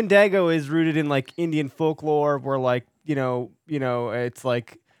Wendigo, is rooted in like Indian folklore, where like you know, it's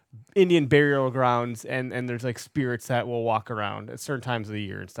like Indian burial grounds, and there's like spirits that will walk around at certain times of the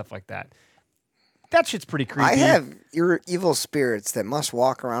year and stuff like that. That shit's pretty creepy. I have evil spirits that must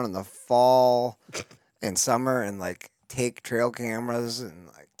walk around in the fall and summer and like take trail cameras and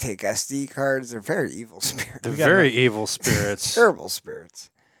like take SD cards. They're very evil spirits. They're very evil spirits. Terrible spirits.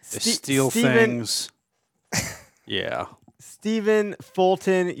 They steal things. Yeah. Stephen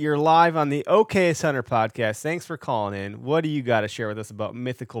Fulton, you're live on the OKS Hunter podcast. Thanks for calling in. What do you got to share with us about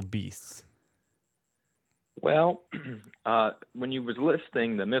Mythical Beasts? Well, when you was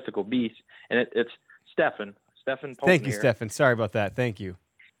listing the Mythical Beasts, and it's Stefan Fulton. Thank you, here. Stefan. Sorry about that. Thank you.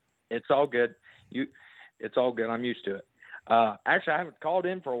 It's all good. It's all good. I'm used to it. Actually, I haven't called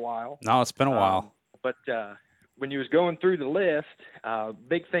in for a while. No, it's been a while. But when you was going through the list,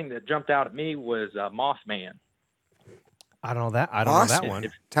 big thing that jumped out at me was Mothman. I don't know that. I don't know that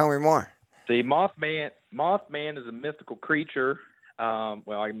one. Tell me more. See, Mothman is a mythical creature.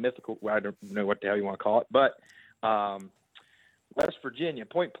 Mythical. Well, I don't know what the hell you want to call it, but West Virginia,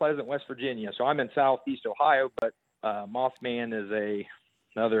 Point Pleasant, West Virginia. So I'm in southeast Ohio, but Mothman is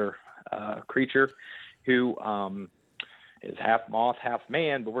another creature who is half moth, half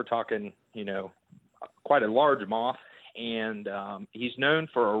man. But we're talking, quite a large moth, and he's known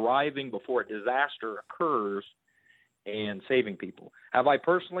for arriving before a disaster occurs and saving people. Have I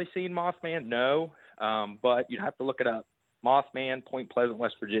personally seen Mothman? No, but you'd have to look it up. Mothman, Point Pleasant,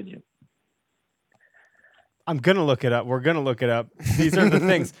 West Virginia. I'm going to look it up. We're going to look it up. These are the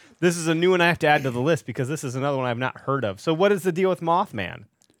things. This is a new one I have to add to the list because this is another one I've not heard of. So what is the deal with Mothman?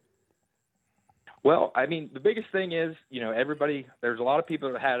 Well, I mean, the biggest thing is, there's a lot of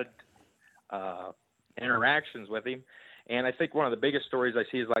people that had interactions with him. And I think one of the biggest stories I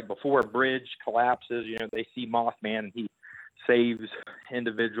see is like before a bridge collapses, they see Mothman and he saves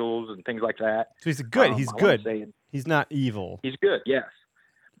individuals and things like that. So he's good. He's good. He's not evil. He's good, yes.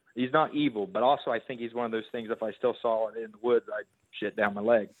 He's not evil, but also I think he's one of those things, if I still saw it in the woods, I'd shit down my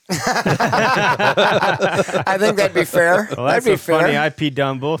leg. I think that'd be fair. Well, that's so funny. I peed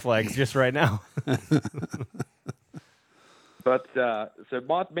down both legs just right now. But so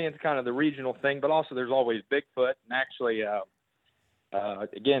Mothman's kind of the regional thing, but also there's always Bigfoot. And actually,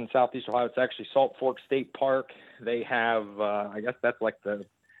 again, Southeast Ohio, it's actually Salt Fork State Park. They have, I guess that's like the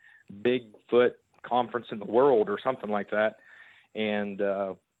Bigfoot conference in the world or something like that. And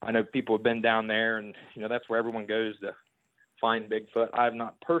I know people have been down there, and that's where everyone goes to find Bigfoot. I have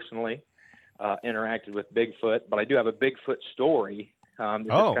not personally interacted with Bigfoot, but I do have a Bigfoot story that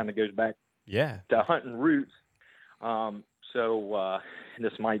just kind of goes back to hunting roots. So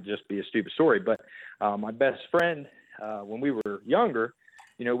this might just be a stupid story, but my best friend, when we were younger,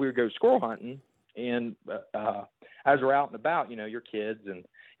 we would go squirrel hunting, and as we're out and about, your kids, and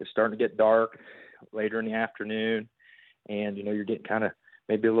it's starting to get dark later in the afternoon, and you're getting kind of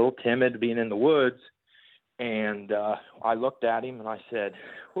maybe a little timid being in the woods. And I looked at him and I said,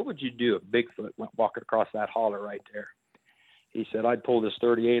 "What would you do if Bigfoot went walking across that holler right there?" He said, "I'd pull this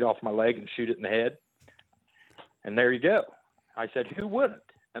 38 off my leg and shoot it in the head." And there you go. I said, "Who wouldn't?"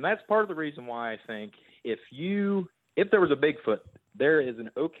 And that's part of the reason why I think if there was a Bigfoot, there is an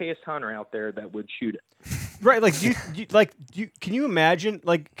OKS hunter out there that would shoot it. Right. Like, can you imagine,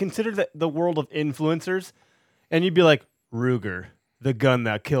 like, consider the world of influencers, and you'd be like, Ruger, the gun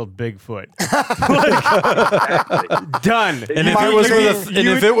that killed Bigfoot. Done. And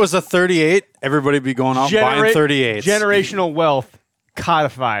if it was a 38, everybody'd be going out buying 38s. Generational wealth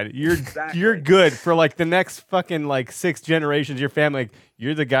codified. You're good for like the next fucking like 6 generations. Your family, like,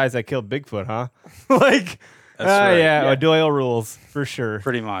 you're the guys that killed Bigfoot, huh? Like, right. Yeah, Doyle rules for sure.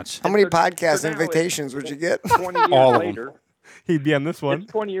 Pretty much. How many podcast invitations would you get? 20 years All of later, them. He'd be on this one.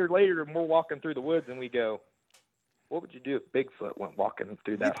 It's 20 years later, and we're walking through the woods, and we go, "What would you do if Bigfoot went walking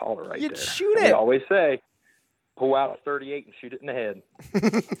through that holler right you'd there?" shoot And it. we always say, pull out a 38 and shoot it in the head.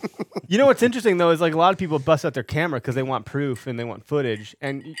 What's interesting though is like a lot of people bust out their camera because they want proof and they want footage.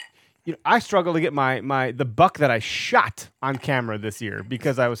 And I struggle to get the buck that I shot on camera this year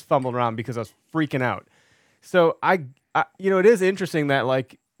because I was fumbling around because I was freaking out. So it is interesting that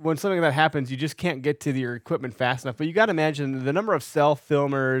like when something like that happens, you just can't get to your equipment fast enough. But you got to imagine the number of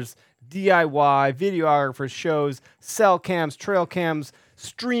self-filmers, DIY, videographers, shows, cell cams, trail cams,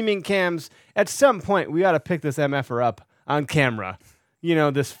 streaming cams. At some point, we got to pick this MFer up on camera. You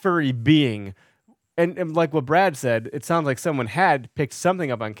know, this furry being. And like what Brad said, it sounds like someone had picked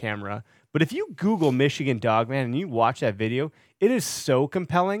something up on camera. But if you Google Michigan Dogman and you watch that video, it is so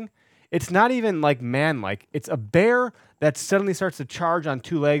compelling. It's not even like man-like. It's a bear that suddenly starts to charge on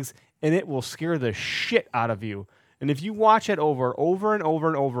two legs, and it will scare the shit out of you. And if you watch it over and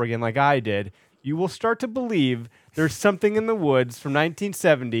over again, like I did, you will start to believe there's something in the woods from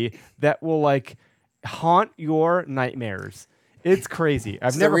 1970 that will like haunt your nightmares. It's crazy.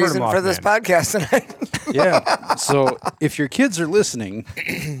 I've never heard of the reason for this podcast tonight. Yeah. So if your kids are listening,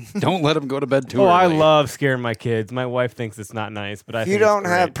 don't let them go to bed too early. I love scaring my kids. My wife thinks it's not nice, but I If think you don't it's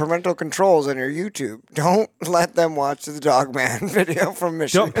have great. parental controls on your YouTube, don't let them watch the Dogman video from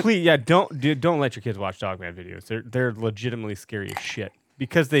Michigan. Don't let your kids watch Dogman videos. They're legitimately scary as shit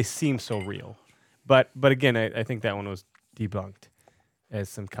because they seem so real. But again, I think that one was debunked as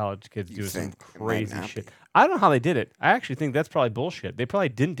some college kids do some crazy shit. I don't know how they did it. I actually think that's probably bullshit. They probably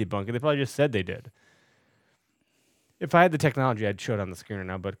didn't debunk it. They probably just said they did. If I had the technology, I'd show it on the screen right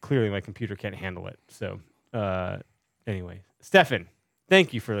now, but clearly my computer can't handle it. So, anyway. Stefan,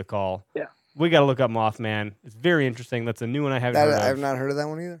 thank you for the call. Yeah. We got to look up Mothman. It's very interesting. That's a new one I haven't heard of. I've not heard of that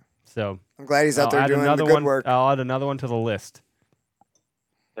one either. So I'm glad he's out there doing the good work. I'll add another one to the list.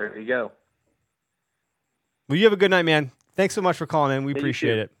 There you go. Well, you have a good night, man. Thanks so much for calling in. We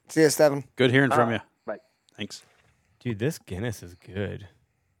appreciate it. See you, Stephen. Good hearing from you. Bye. Thanks. Dude, this Guinness is good.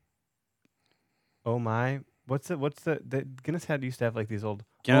 Oh my. What's the Guinness used to have like these old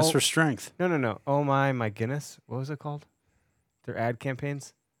Guinness for strength. No. Oh my Guinness. What was it called? Their ad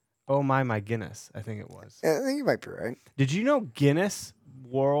campaigns? Oh my Guinness, I think it was. Yeah, I think you might be right. Did you know Guinness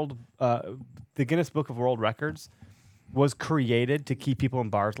the Guinness Book of World Records was created to keep people in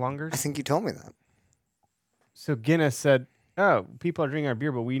bars longer? I think you told me that. So Guinness said, "Oh, people are drinking our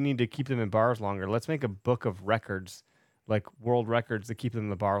beer, but we need to keep them in bars longer. Let's make a book of records, like world records, to keep them in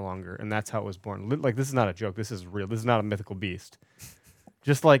the bar longer." And that's how it was born. Like, this is not a joke. This is real. This is not a mythical beast.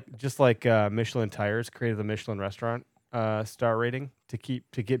 Just like Michelin Tires created the Michelin restaurant star rating to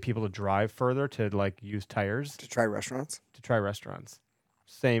get people to drive further to like use tires To try restaurants? to try restaurants.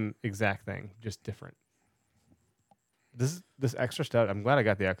 Same exact thing, just different. This extra stout, I'm glad I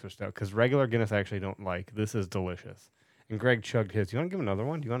got the extra stout because regular Guinness I actually don't like. This is delicious. And Greg chugged his. You want to give another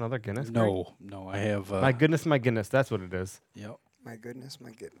one? Do you want another Guinness? Greg? No, I have. My goodness, that's what it is. Yep. My goodness.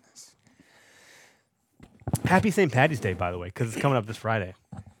 Happy St. Patty's Day, by the way, because it's coming up this Friday.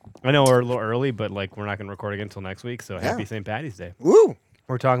 I know we're a little early, but like we're not going to record again until next week. So happy St. Patty's Day. Woo!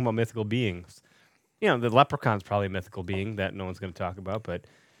 We're talking about mythical beings. You know, the leprechaun's probably a mythical being that no one's going to talk about, but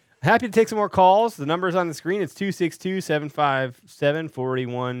happy to take some more calls. The number's on the screen. It's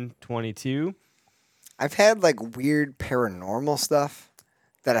 262-757-4122. I've had like weird paranormal stuff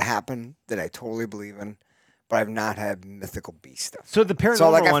that have happened that I totally believe in, but I've not had mythical beast stuff. So the paranormal So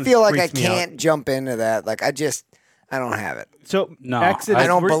like I one feel like I freaks me out. can't jump into that. Like I don't have it. So No, Exodus, I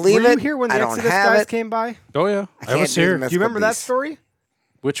don't were believe you it. here when the I don't Exodus have guys it. came by? Oh yeah, I was can't do here. the Do you mythical remember that beast. story?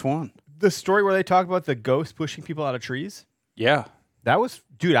 Which one? The story where they talk about the ghost pushing people out of trees? Yeah. That was,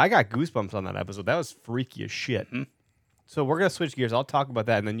 dude, I got goosebumps on that episode. That was freaky as shit. So we're going to switch gears. I'll talk about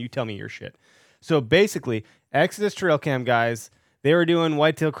that, and then you tell me your shit. So basically, Exodus Trail Cam guys, they were doing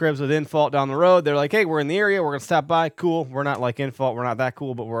whitetail cribs with Infault down the road. They're like, hey, we're in the area. We're going to stop by. Cool. We're not like Infault. We're not that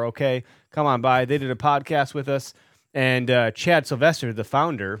cool, but we're okay. Come on by. They did a podcast with us. And Chad Sylvester, the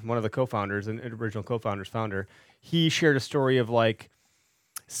founder, one of the co-founders, and original co-founders, founder, he shared a story of like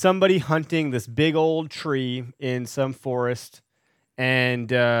somebody hunting this big old tree in some forest, and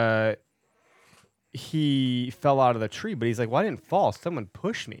he fell out of the tree. But he's like, well, I didn't fall. Someone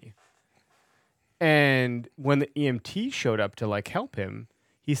pushed me. And when the EMT showed up to like help him,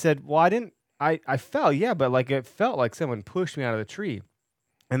 he said, well, I fell, yeah, but like it felt like someone pushed me out of the tree.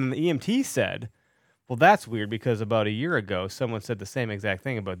 And then the EMT said, well, that's weird because about a year ago, someone said the same exact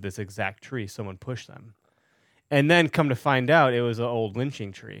thing about this exact tree. Someone pushed them. And then come to find out it was an old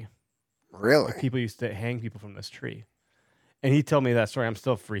lynching tree. Really? Like people used to hang people from this tree. And he told me that story. I'm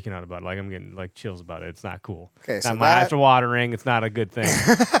still freaking out about it. Like I'm getting like chills about it. It's not cool. Okay, so my eyes are watering. It's not a good thing.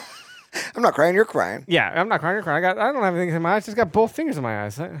 I'm not crying. You're crying. Yeah, I'm not crying. You're crying. I don't have anything in my eyes. Just got both fingers in my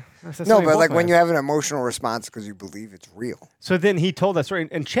eyes. No, but like when you have an emotional response because you believe it's real. So then he told that story,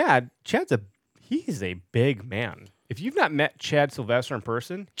 and he's a big man. If you've not met Chad Sylvester in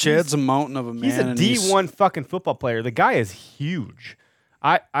person, Chad's a mountain of a man. He's a D1 fucking football player. The guy is huge.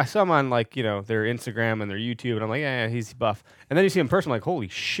 I saw him on like their Instagram and their YouTube, and I'm like, yeah, he's buff. And then you see him in person, like, holy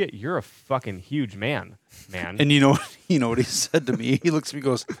shit, you're a fucking huge man. And you know what he said to me? He looks at me, and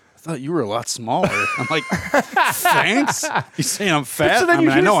goes, "I thought you were a lot smaller." I'm like, "Thanks." He's saying I'm fat. So then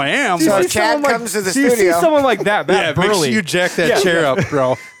I know I am. So But Chad comes to the You see studio. someone like that yeah, make burly. sure you jack that chair up, bro.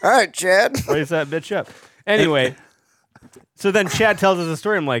 All right, Chad. Raise that bitch up. Anyway, so then Chad tells us a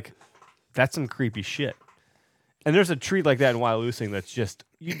story. I'm like, that's some creepy shit. And there's a tree like that in Wyalusing that's just,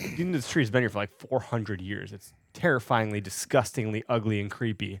 you know, this tree's been here for like 400 years. It's terrifyingly, disgustingly ugly and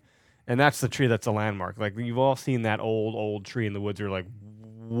creepy. And that's the tree that's a landmark. Like, you've all seen that old tree in the woods. You're like,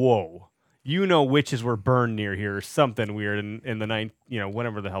 whoa. Witches were burned near here or something weird in the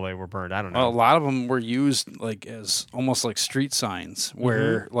whenever the hell they were burned. I don't know. Well, a lot of them were used like as almost like street signs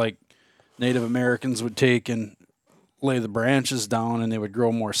where like Native Americans would take and lay the branches down and they would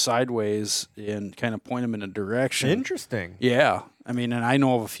grow more sideways and kind of point them in a direction. Interesting. Yeah. I mean, and I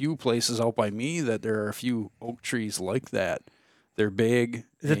know of a few places out by me that there are a few oak trees like that. They're big.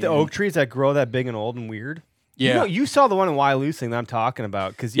 Is it the oak trees that grow that big and old and weird? Yeah. You saw the one in Wyalusing that I'm talking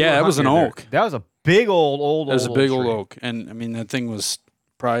about. Yeah, that was an oak. That was a big old That was a big old tree. oak. And I mean, that thing was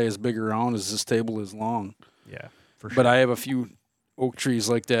probably as big around as this table is long. Yeah, for sure. But I have a few oak trees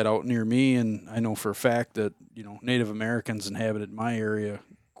like that out near me, and I know for a fact that Native Americans inhabited my area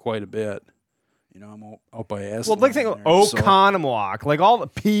quite a bit. I'm out by Aslan. Well, like think of Oconomowoc, like all the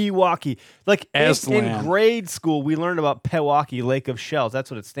Pewaukee. Like in grade school, we learned about Pewaukee, Lake of Shells.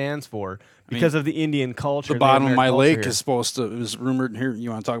 That's what it stands for because of the Indian culture. The bottom of my lake here. is supposed to. It was rumored here. You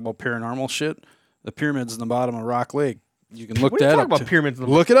want to talk about paranormal shit? The pyramids in the bottom of Rock Lake. You can look what are that you up. About pyramids.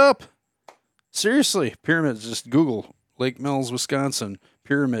 Look it up. Seriously, pyramids. Just Google Lake Mills, Wisconsin.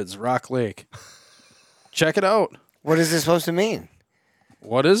 Pyramids, Rock Lake. Check it out. What is this supposed to mean?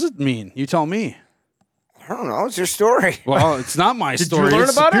 What does it mean? You tell me. I don't know. It's your story. Well, it's not my story. Did you learn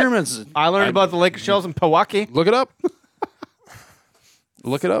it's about the pyramids. it? I learned about the Lake of Shells in Pewaukee. Look it up.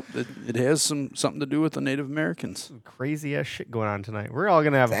 Look it up. It has something to do with the Native Americans. Crazy ass shit going on tonight. We're all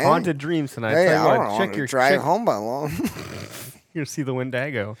gonna have Dang. haunted dreams tonight. Hey, Tell you I what, don't want to drive home by long. You're gonna see the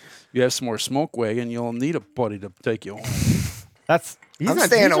Wendigo. You have some more smoke wagon, you'll need a buddy to take you home. I'm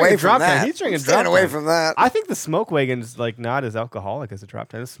staying away from that. He's drinking I'm staying away from that. I think the smoke wagon's like not as alcoholic as a drop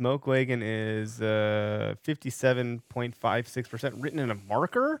time. The smoke wagon is 57.56% written in a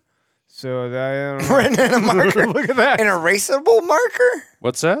marker. So that Written in a marker. Look at that. An erasable marker?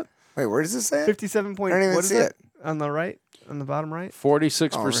 What's that? Wait, where does it say? 57 point. I don't even What is see it? it. On the right, on the bottom right.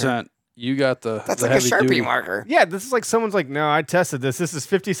 46%. You got the. That's the like a heavy Sharpie duty. marker. Yeah, this is like someone's like, no, I tested this. This is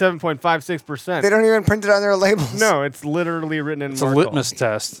 57.56%. They don't even print it on their labels. No, it's literally written in It's marker. a litmus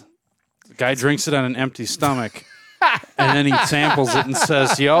test. The guy drinks it on an empty stomach, and then he samples it and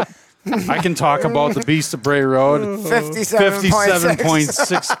says, "Yup, I can talk about the Beast of Bray Road."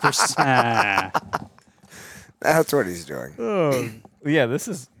 57.6%. That's what he's doing. Oh, yeah, this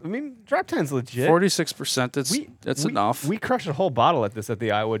is. I mean, drop time's legit. 46%. That's enough. We crushed a whole bottle at this at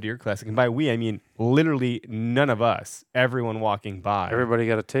the Iowa Deer Classic, and by we I mean literally none of us. Everyone walking by. Everybody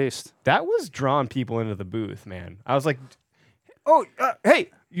got a taste. That was drawing people into the booth, man. I was like, "Oh,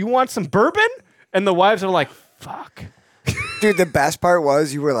 hey, you want some bourbon?" And the wives are like, "Fuck." Dude, the best part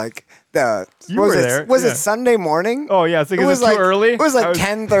was you were like You were there, Was yeah. it Sunday morning? Oh yeah, it's like, It was too like early. It was like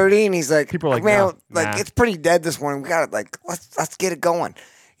 10:30, and he's like, People are like, man, "No, like nah." it's pretty dead this morning. We got to let's get it going.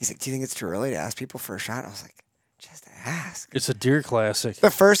 He's like, do you think it's too early to ask people for a shot? I was like, just ask. It's a Deer Classic. The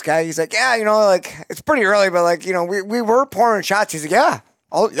first guy, he's like, yeah, like it's pretty early, but like we were pouring shots. He's like, yeah,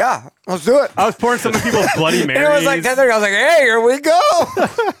 let's do it. I was pouring some of people's Bloody Marys. And it was like 10:30. I was like, hey, here we go.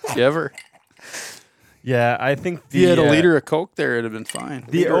 You ever? Yeah, I think If you had a liter of Coke there, it'd have been fine.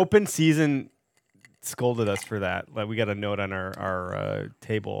 The open season scolded us for that. Like we got a note on our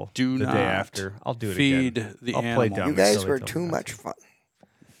table Do the not day after. I'll do it feed again. the I'll play animal. dumb You and guys silly were till too not much to. fun.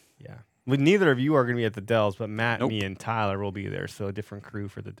 Yeah. Well, neither of you are going to be at the Dells, but Matt, Nope. me, and Tyler will be there. So a different crew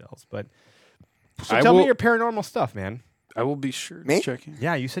for the Dells. But so I tell me will- your paranormal stuff, man. I will be sure Me? to check in.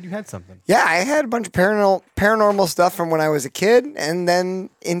 Yeah, you said you had something. Yeah, I had a bunch of paranormal stuff from when I was a kid, and then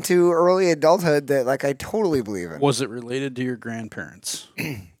into early adulthood that like I totally believe in. Was it related to your grandparents?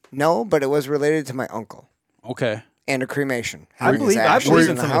 No, but it was related to my uncle Okay. and a cremation. I Having believe- his I ashes believe in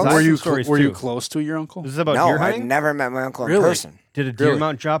in the some of house. his Were you stories, were you too. close to your uncle? This is about No, deer I hunting? never met my uncle in Really? person. Did a deer Really?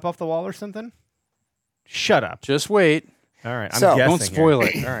 mount drop off the wall or something? Shut up. Just wait. All right, I'm So- guessing. Don't spoil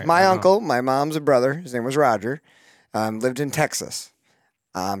here. it. All right, My I know. uncle, my mom's a brother. His name was Roger. Lived in Texas.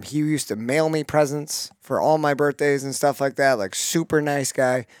 He used to mail me presents for all my birthdays and stuff like that. Like super nice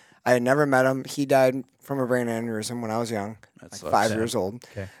guy. I had never met him. He died from a brain aneurysm when I was young, That like sucks. 5 years old.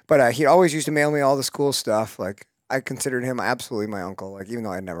 Okay. But he always used to mail me all this cool stuff. Like I considered him absolutely my uncle. Like, even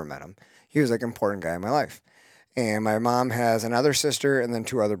though I'd never met him, he was like an important guy in my life. And my mom has another sister and then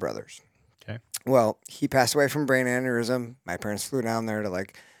 2 other brothers. Okay. Well, he passed away from brain aneurysm. My parents flew down there to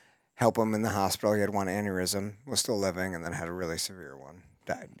like help him in the hospital. He had 1 aneurysm, was still living, and then had a really severe one,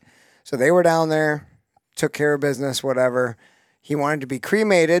 died. So they were down there, took care of business, whatever. He wanted to be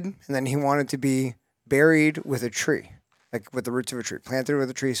cremated, and then he wanted to be buried with a tree, like with the roots of a tree, planted with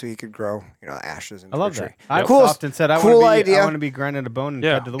a tree so he could grow, ashes into I love a tree. that. I've Cool- often said I cool want idea. to be grinding a bone and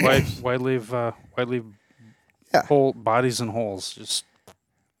Yeah. fed to the wolves. Why leave Yeah. whole bodies in holes? Just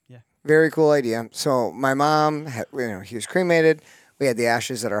Very cool idea. So my mom, he was cremated. We had the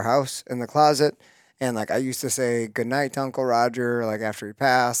ashes at our house in the closet. And like I used to say good night to Uncle Roger, like after he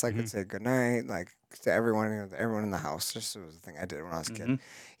passed, like I'd say good night, like to everyone, everyone in the house. Just it was a thing I did when I was a kid.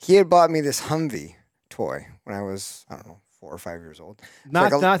 He had bought me this Humvee toy when I was, I don't know, 4 or 5 years old. Not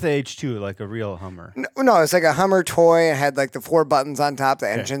the H2, like a real Hummer. No, it's like a Hummer toy. It had like the 4 buttons on top, the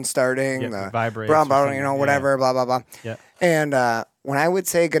engine starting, Yeah, the it vibrates brown or button, something. whatever, blah, blah, blah. Yeah. And when I would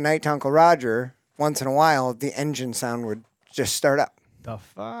say goodnight to Uncle Roger, once in a while, the engine sound would just start up. The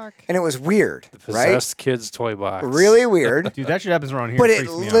fuck? And it was weird, right? possessed kids toy box. Really weird. Dude, that shit happens around here. But it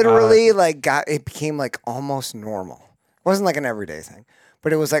freaks me out. literally it became like almost normal. It wasn't like an everyday thing,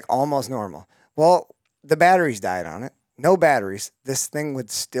 but it was like almost normal. Well, the batteries died on it. No batteries. This thing would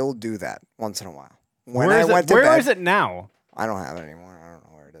still do that once in a while. When Where I is went it? to Where bed, is it now? I don't have it anymore. I don't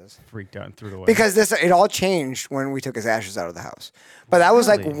know where it is. Freaked out and threw it away. Because it all changed when we took his ashes out of the house. But that was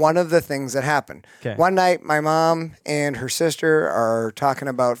like Really? one of the things that happened. 'Kay. One night, my mom and her sister are talking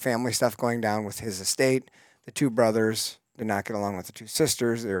about family stuff going down with his estate. The 2 brothers did not get along with the 2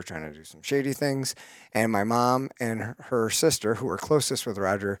 sisters. They were trying to do some shady things. And my mom and her sister, who were closest with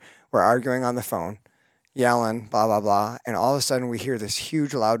Roger, were arguing on the phone, yelling, blah, blah, blah. And all of a sudden, we hear this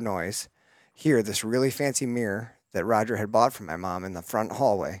huge, loud noise. Hear this really fancy mirror that Roger had bought from my mom in the front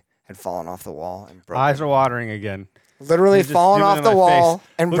hallway had fallen off the wall and broken. Eyes are watering again. Literally He's just fallen doing it off in the my wall face.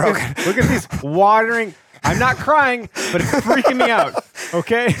 and Look broken. Look at these watering. I'm not crying, but it's freaking me out.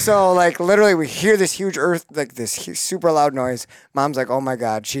 Okay? So like literally we hear this huge super loud noise. Mom's like, oh my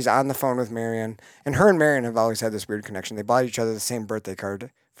God, she's on the phone with Marion. And her and Marion have always had this weird connection. They bought each other the same birthday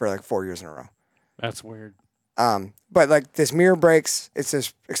card for like 4 years in a row. That's weird. But like this mirror breaks. It's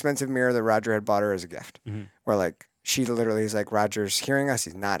this expensive mirror that Roger had bought her as a gift. Where like she literally is like, Roger's hearing us.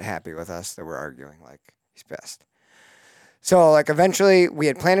 He's not happy with us that we're arguing. Like he's pissed. So like eventually we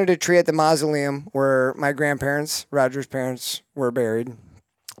had planted a tree at the mausoleum where my grandparents, Roger's parents, were buried.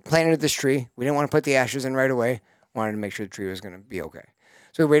 Planted this tree. We didn't want to put the ashes in right away. Wanted to make sure the tree was going to be okay.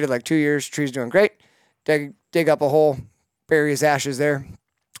 So we waited like 2 years. Tree's doing great. Dig up a hole, bury his ashes there.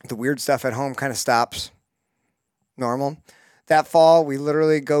 The weird stuff at home kind of stops. Normal. That fall, we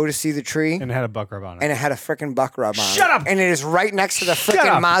literally go to see the tree. And it had a buck rub on it. And it had a freaking buck rub on it. Shut up! And it is right next to the Shut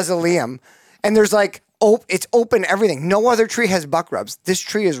freaking up! mausoleum. And there's like, it's open, everything. No other tree has buck rubs. This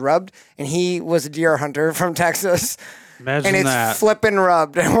tree is rubbed, and he was a deer hunter from Texas. Imagine And it's that. flipping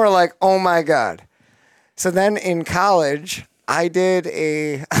rubbed. And we're like, oh my God. So then in college, I did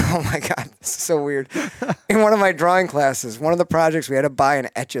oh my God, this is so weird. In one of my drawing classes, one of the projects, we had to buy an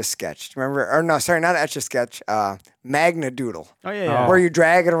Etch-a-Sketch. Do you remember? Or no, sorry, not Etch-a-Sketch, Magna Doodle. Oh, yeah. Where you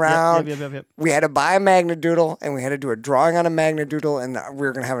drag it around. Yep. We had to buy a Magna Doodle, and we had to do a drawing on a Magna Doodle, and we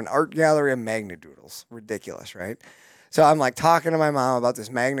were going to have an art gallery of Magna Doodles. Ridiculous, right? So I'm like talking to my mom about this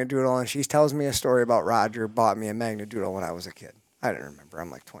Magna Doodle, and she tells me a story about Roger bought me a Magna Doodle when I was a kid. I didn't remember.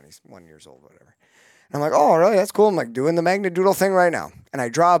 I'm like 21 years old, whatever. And I'm like, oh, really? That's cool. I'm like doing the Magna Doodle thing right now. And I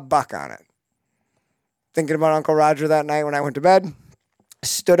draw a buck on it. Thinking about Uncle Roger that night when I went to bed.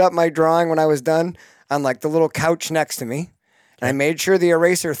 Stood up my drawing when I was done on like the little couch next to me. And I made sure the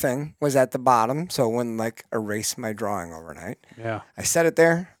eraser thing was at the bottom so it wouldn't like erase my drawing overnight. Yeah. I set it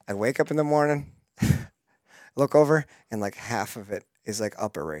there. I wake up in the morning, look over, and like half of it is like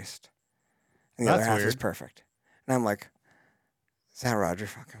up erased. And the other half is perfect. And I'm like, is that Roger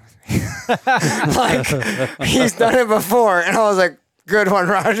fucking with me? Like, he's done it before. And I was like, good one,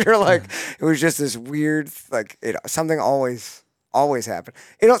 Roger. Like, it was just this weird, like, something always happen.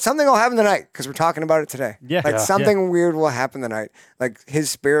 Something will happen tonight because we're talking about it today. Yeah. Like, Yeah. something weird will happen tonight. Like,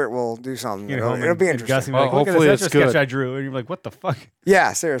 his spirit will do something. You're It'll home be and Gus interesting. will be like, Well, look at hopefully this it's sketch good. I drew. And you're like, what the fuck?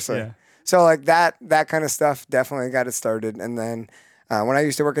 Yeah, seriously. Yeah. So, like, that kind of stuff definitely got it started. And then when I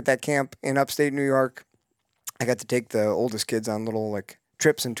used to work at that camp in upstate New York, I got to take the oldest kids on little, like,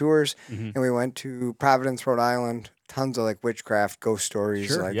 trips and tours. And we went to Providence, Rhode Island. Tons of, like, witchcraft, ghost stories.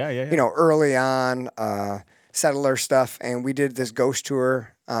 Sure. Like, Yeah. you know, early on, settler stuff. And we did this ghost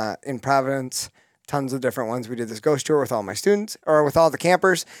tour in Providence. tons of different ones. We did this ghost tour with all my students, or with all the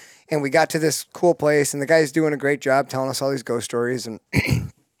campers, and we got to this cool place, and the guy's doing a great job telling us all these ghost stories, and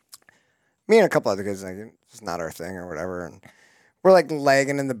me and a couple other kids, like, it's not our thing or whatever, and we're like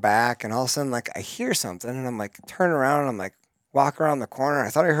lagging in the back, and all of a sudden, like, I hear something, and I'm like, turn around, and I'm like, walk around the corner. I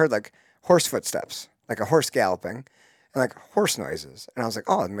thought I heard like horse footsteps, like a horse galloping, and like horse noises. And I was like,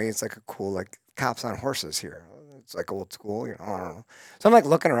 oh, maybe it's like a cool, like, cops on horses here. It's like old school, you know, I don't know. So I'm like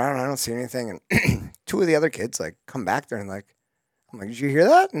looking around, and I don't see anything. And two of the other kids like come back there and like, I'm like, did you hear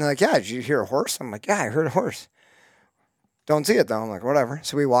that? And they're like, yeah, did you hear a horse? I'm like, yeah, I heard a horse. Don't see it though. I'm like, whatever.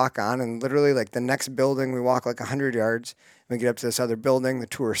 So we walk on, and literally like the next building, we walk like 100 yards. We get up to this other building. The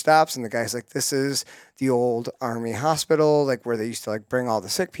tour stops, and the guy's like, this is the old Army hospital, like where they used to like bring all the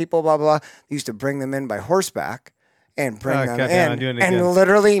sick people, blah, blah, blah. They used to bring them in by horseback and bring them in. And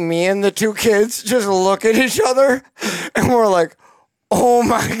literally me and the two kids just look at each other, and we're like, oh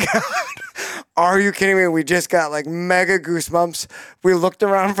my God. Are you kidding me? We just got like mega goosebumps. We looked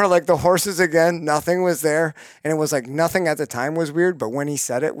around for like the horses again. Nothing was there. And it was like nothing at the time was weird. But when he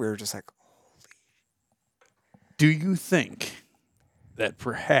said it, we were just like, Do you think that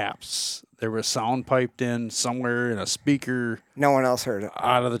perhaps there was sound piped in somewhere in a speaker? No one else heard it.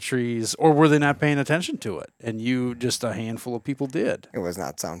 Out of the trees. Or were they not paying attention to it? And you, just a handful of people did. It was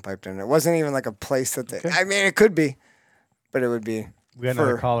not sound piped in. It wasn't even like a place that they, I mean, it could be, but it would be. We got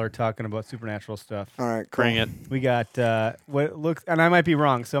another caller talking about supernatural stuff. All right, cool. Bring it. We got what looks, and I might be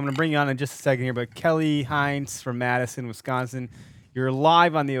wrong, so I'm going to bring you on in just a second here, but Kelly Hines from Madison, Wisconsin. You're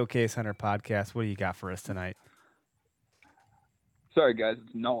live on the OKS Hunter podcast. What do you got for us tonight? Sorry, guys.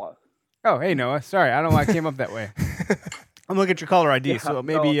 It's Noah. Oh, hey, Noah. Sorry, I don't know why I came up that way. I'm looking at your caller ID, so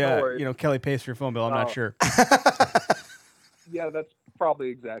maybe no Kelly pays for your phone bill. I'm not sure. Yeah, that's probably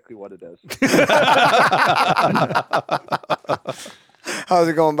exactly what it is. How's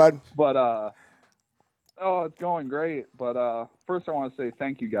it going, bud? But it's going great. But first, I want to say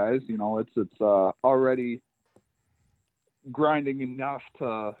thank you, guys. You know, it's already grinding enough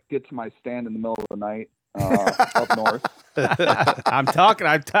to get to my stand in the middle of the night up north. I'm talking.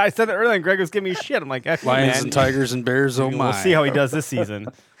 I said that earlier, and Greg was giving me shit. I'm like, Lions man. and tigers and bears. Oh my! We'll see how he does this season.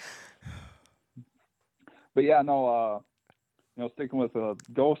 But yeah, no. Sticking with the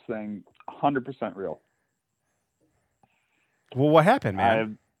ghost thing, 100% real. Well, what happened,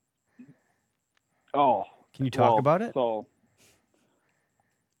 man? Can you talk about it? So,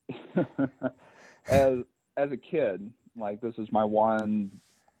 as a kid, like, this is my one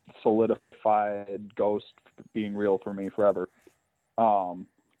solidified ghost being real for me forever.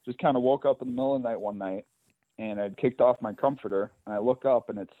 Just kind of woke up in the middle of the night one night, and I'd kicked off my comforter, and I look up,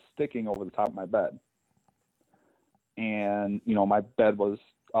 and it's sticking over the top of my bed. And, you know, my bed was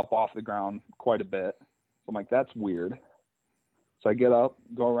up off the ground quite a bit. So I'm like, that's weird. So I get up,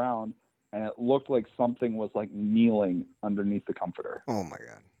 go around, and it looked like something was like kneeling underneath the comforter. Oh my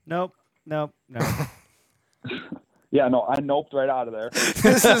God. Nope. Yeah, no, I noped right out of there.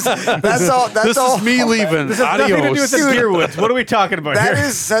 This is me leaving. This has nothing to do with the beer woods. What are we talking about That here?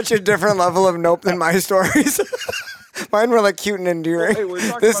 is such a different level of nope than my stories. Mine were like cute and endearing. Well,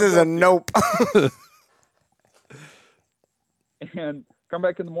 hey, this is a nope. And come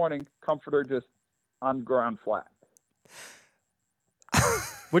back in the morning, comforter just on ground flat.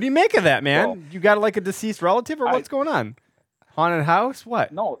 What do you make of that, man? Well, you got like a deceased relative, or what's going on? Haunted house?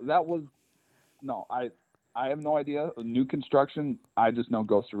 What? No, I have no idea. New construction. I just know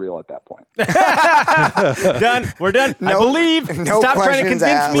ghosts are real at that point. Done. We're done. I believe. Stop trying to convince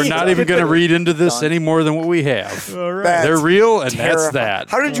asked. me. We're not even going to read into this any more than what we have. All right. They're real, and terrifying. that's that.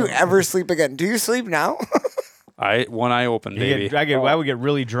 How did you ever sleep again? Do you sleep now? One eye open, baby. I would get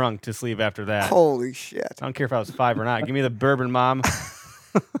really drunk to sleep after that. Holy shit. I don't care if I was 5 or not. Give me the bourbon, Mom.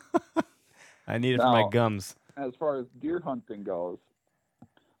 I need it for my gums. As far as deer hunting goes,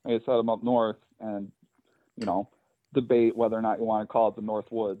 I set them up north and, you know, debate whether or not you want to call it the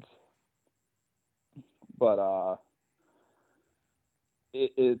North Woods. But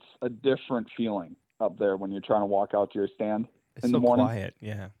it's a different feeling up there when you're trying to walk out to your stand in the morning. It's so quiet,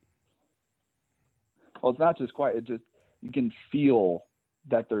 yeah. Well, it's not just quiet. You can feel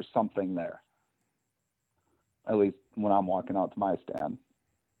that there's something there. At least when I'm walking out to my stand.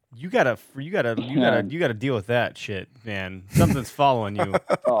 You gotta deal with that shit, man. Something's following you.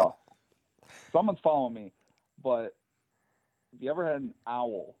 Oh, someone's following me. But have you ever had an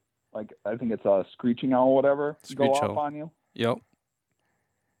owl, like I think it's a screeching owl, or whatever, go off on you? Yep.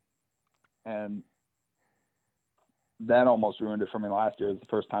 And that almost ruined it for me last year. It was the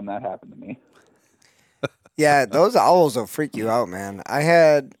first time that happened to me. Yeah, those owls will freak you out, man. I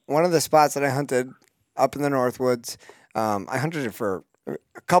had one of the spots that I hunted up in the Northwoods. I hunted it for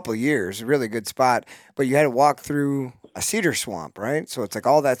a couple years, a really good spot. But you had to walk through a cedar swamp, right? So it's like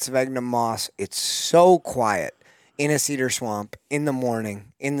all that sphagnum moss. It's so quiet in a cedar swamp in the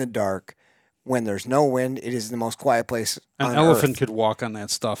morning, in the dark, when there's no wind. It is the most quiet place An on elephant Earth. could walk on that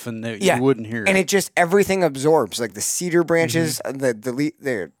stuff, and Yeah. you wouldn't hear And it. it just everything absorbs, like the cedar branches,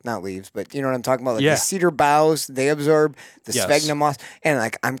 they're not leaves, but you know what I'm talking about. Like Yeah. the cedar boughs, they absorb the Yes. sphagnum moss, and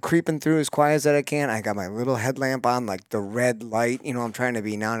like I'm creeping through as quiet as that I can. I got my little headlamp on, like the red light. You know, I'm trying to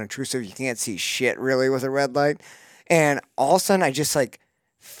be non-intrusive. You can't see shit really with a red light, and all of a sudden I just like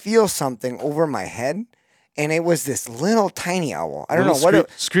feel something over my head. And it was this little tiny owl. I don't know what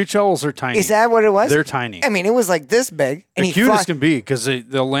Screech owls are tiny. is that what it was? They're tiny. I mean, it was like this big. And The cutest can be because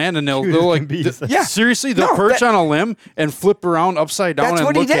they'll land and they'll like Yeah. seriously they'll No, perch on a limb and flip around upside down That's and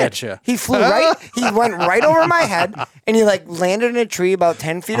what look he did. at you. He flew right. He went right over my head, and he like landed in a tree about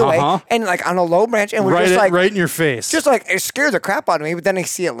 10 feet away, and like on a low branch, and was Right, just like right in your face. just like it scared the crap out of me. But then I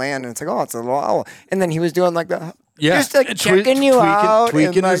see it land, and it's like, oh, it's a little owl. And then he was doing like the just like and checking you out,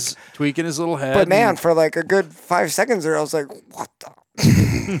 tweaking and, like, tweaking his little head. But man, for like a good 5 seconds there, I was like, what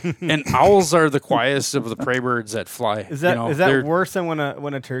the? And owls are the quietest of the prey birds that fly. Is that you know, worse than when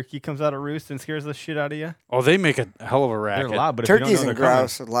a turkey comes out of roost and scares the shit out of you? Oh, they make a hell of a racket. They're loud, but Turkeys if you don't know and they're coming-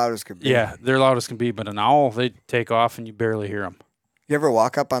 grouse, as loud as could be. Yeah, they're loud as can be, but an owl, they take off and you barely hear them. You ever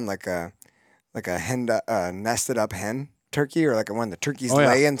walk up on like a hen nested up hen turkey, or like when the turkeys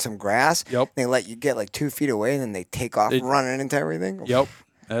lay in some grass? Yep. They let you get like 2 feet away, and then they take off running into everything. Yep.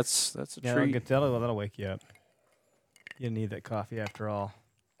 That's a Yeah, treat. that'll wake you up. You need that coffee after all.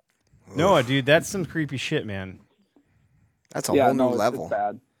 Noah, dude, that's some creepy shit, man. That's a whole new level. It's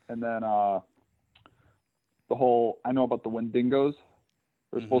bad. And then the whole, I know about the Wendigos.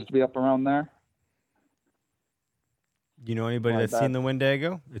 They're supposed to be up around there. You know anybody Like that's seen the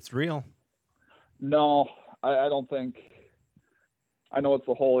Wendigo? It's real. No, I don't think. I know it's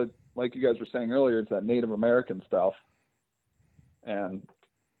the whole, like you guys were saying earlier, it's that Native American stuff. And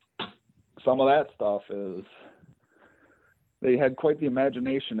some of that stuff is, they had quite the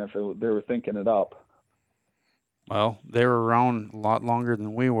imagination if they were thinking it up. Well, they were around a lot longer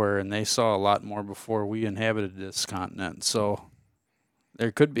than we were, and they saw a lot more before we inhabited this continent. So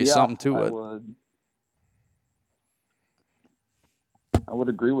there could be something to it. I would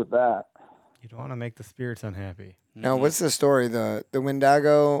agree with that. You don't want to make the spirits unhappy. Now, what's the story? The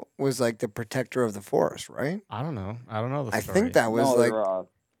Wendigo was like the protector of the forest, right? I don't know. I don't know the I story. think that was No, like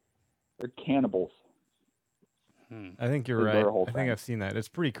they're cannibals. I think you're Is right. their whole I think thing. I've seen that. It's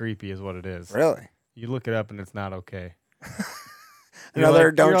pretty creepy, is what it is. really You look it up and it's not okay.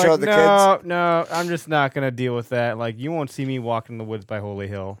 another don't show the kids. No, I'm just not gonna deal with that. Like you won't see me walking in the woods by Holy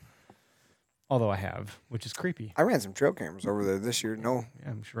Hill, although I have, which is creepy. I ran some trail cameras over there this year. No,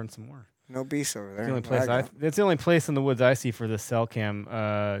 Yeah, I'm sure run some more. no beasts over there. It's the only place it's the only place in the woods I see for the cell cam,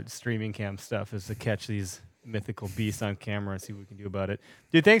 streaming cam stuff is to catch these mythical beasts on camera and see what we can do about it.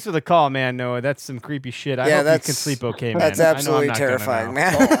 Dude, thanks for the call, man. Noah, that's some creepy shit. I hope you can sleep okay, man. That's I know I'm absolutely not gonna terrifying,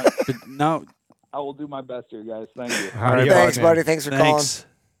 now. man. No, I will do my best here, guys. Thank you. All right, Thanks, man. buddy. Thanks for thanks.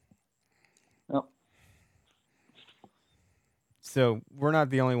 Yep. So we're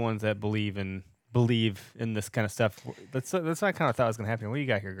not the only ones that believe in this kind of stuff. That's what I kind of thought was going to happen. What do you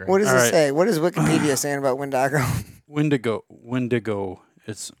got here, Greg? calling. What does All it right. say? What is Wikipedia saying about Wendigo? Wendigo.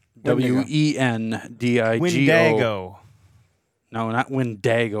 It's Wendigo. Wendigo. Wendigo. No, not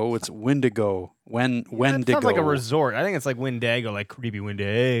Wendigo. It's Wendigo. That Wendigo. sounds like a resort. I think it's like Wendigo, like creepy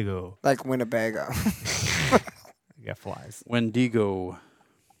Wendigo. Like Winnebago. You got flies. Wendigo.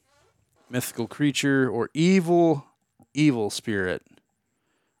 Mythical creature or evil spirit.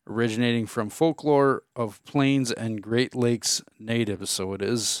 Originating from folklore of Plains and Great Lakes natives. So it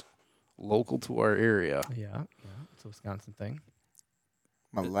is local to our area. Yeah, it's a Wisconsin thing.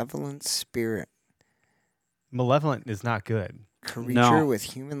 Malevolent spirit. Malevolent is not good. Creature No. with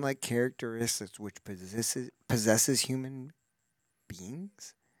human-like characteristics which possesses human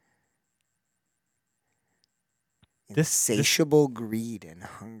beings. Insatiable greed and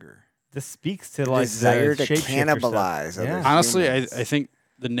hunger. This speaks to like Desire the to shapeshifter cannibalize stuff. other Yeah. Honestly, I humans. think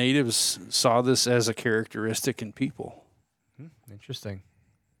the natives saw this as a characteristic in people. Interesting.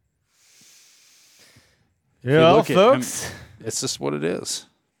 you Yeah, look at- folks. It's just what it is.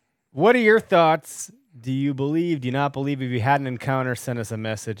 What are your thoughts? Do you believe? Do you not believe? If you had an encounter, send us a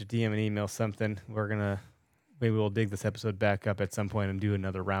message, DM an email, something. Maybe we'll dig this episode back up at some point and do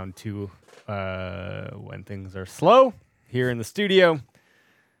another round 2 when things are slow here in the studio.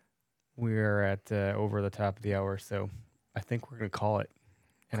 We're at over the top of the hour, so I think we're gonna call it.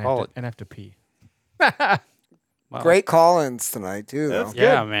 And I have to pee. Wow. Great call-ins tonight too, though. That's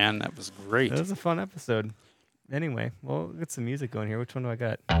Yeah, good. man, that was great. That was a fun episode. Anyway, we'll get some music going here. Which one do I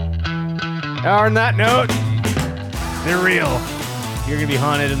got? On that note, they're real. You're going to be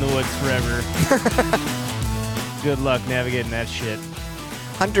haunted in the woods forever. Good luck navigating that shit.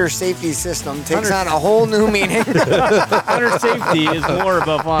 Hunter safety system takes on a whole new meaning. Hunter safety is more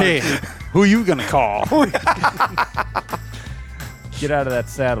above honesty. Hey, who you gonna call? Get out of that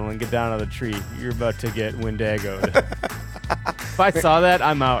saddle and get down out of the tree. You're about to get windagoed. If I saw that,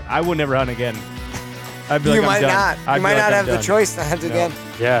 I'm out. I will never hunt again. I'd be like, You I'm might done. not. You might not have the choice to hunt again.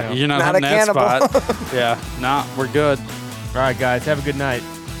 Yeah, No. you're not, Not hunting a that cannibal. spot. Yeah, nah, we're good. All right, guys. Have a good night.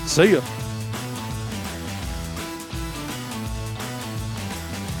 See ya.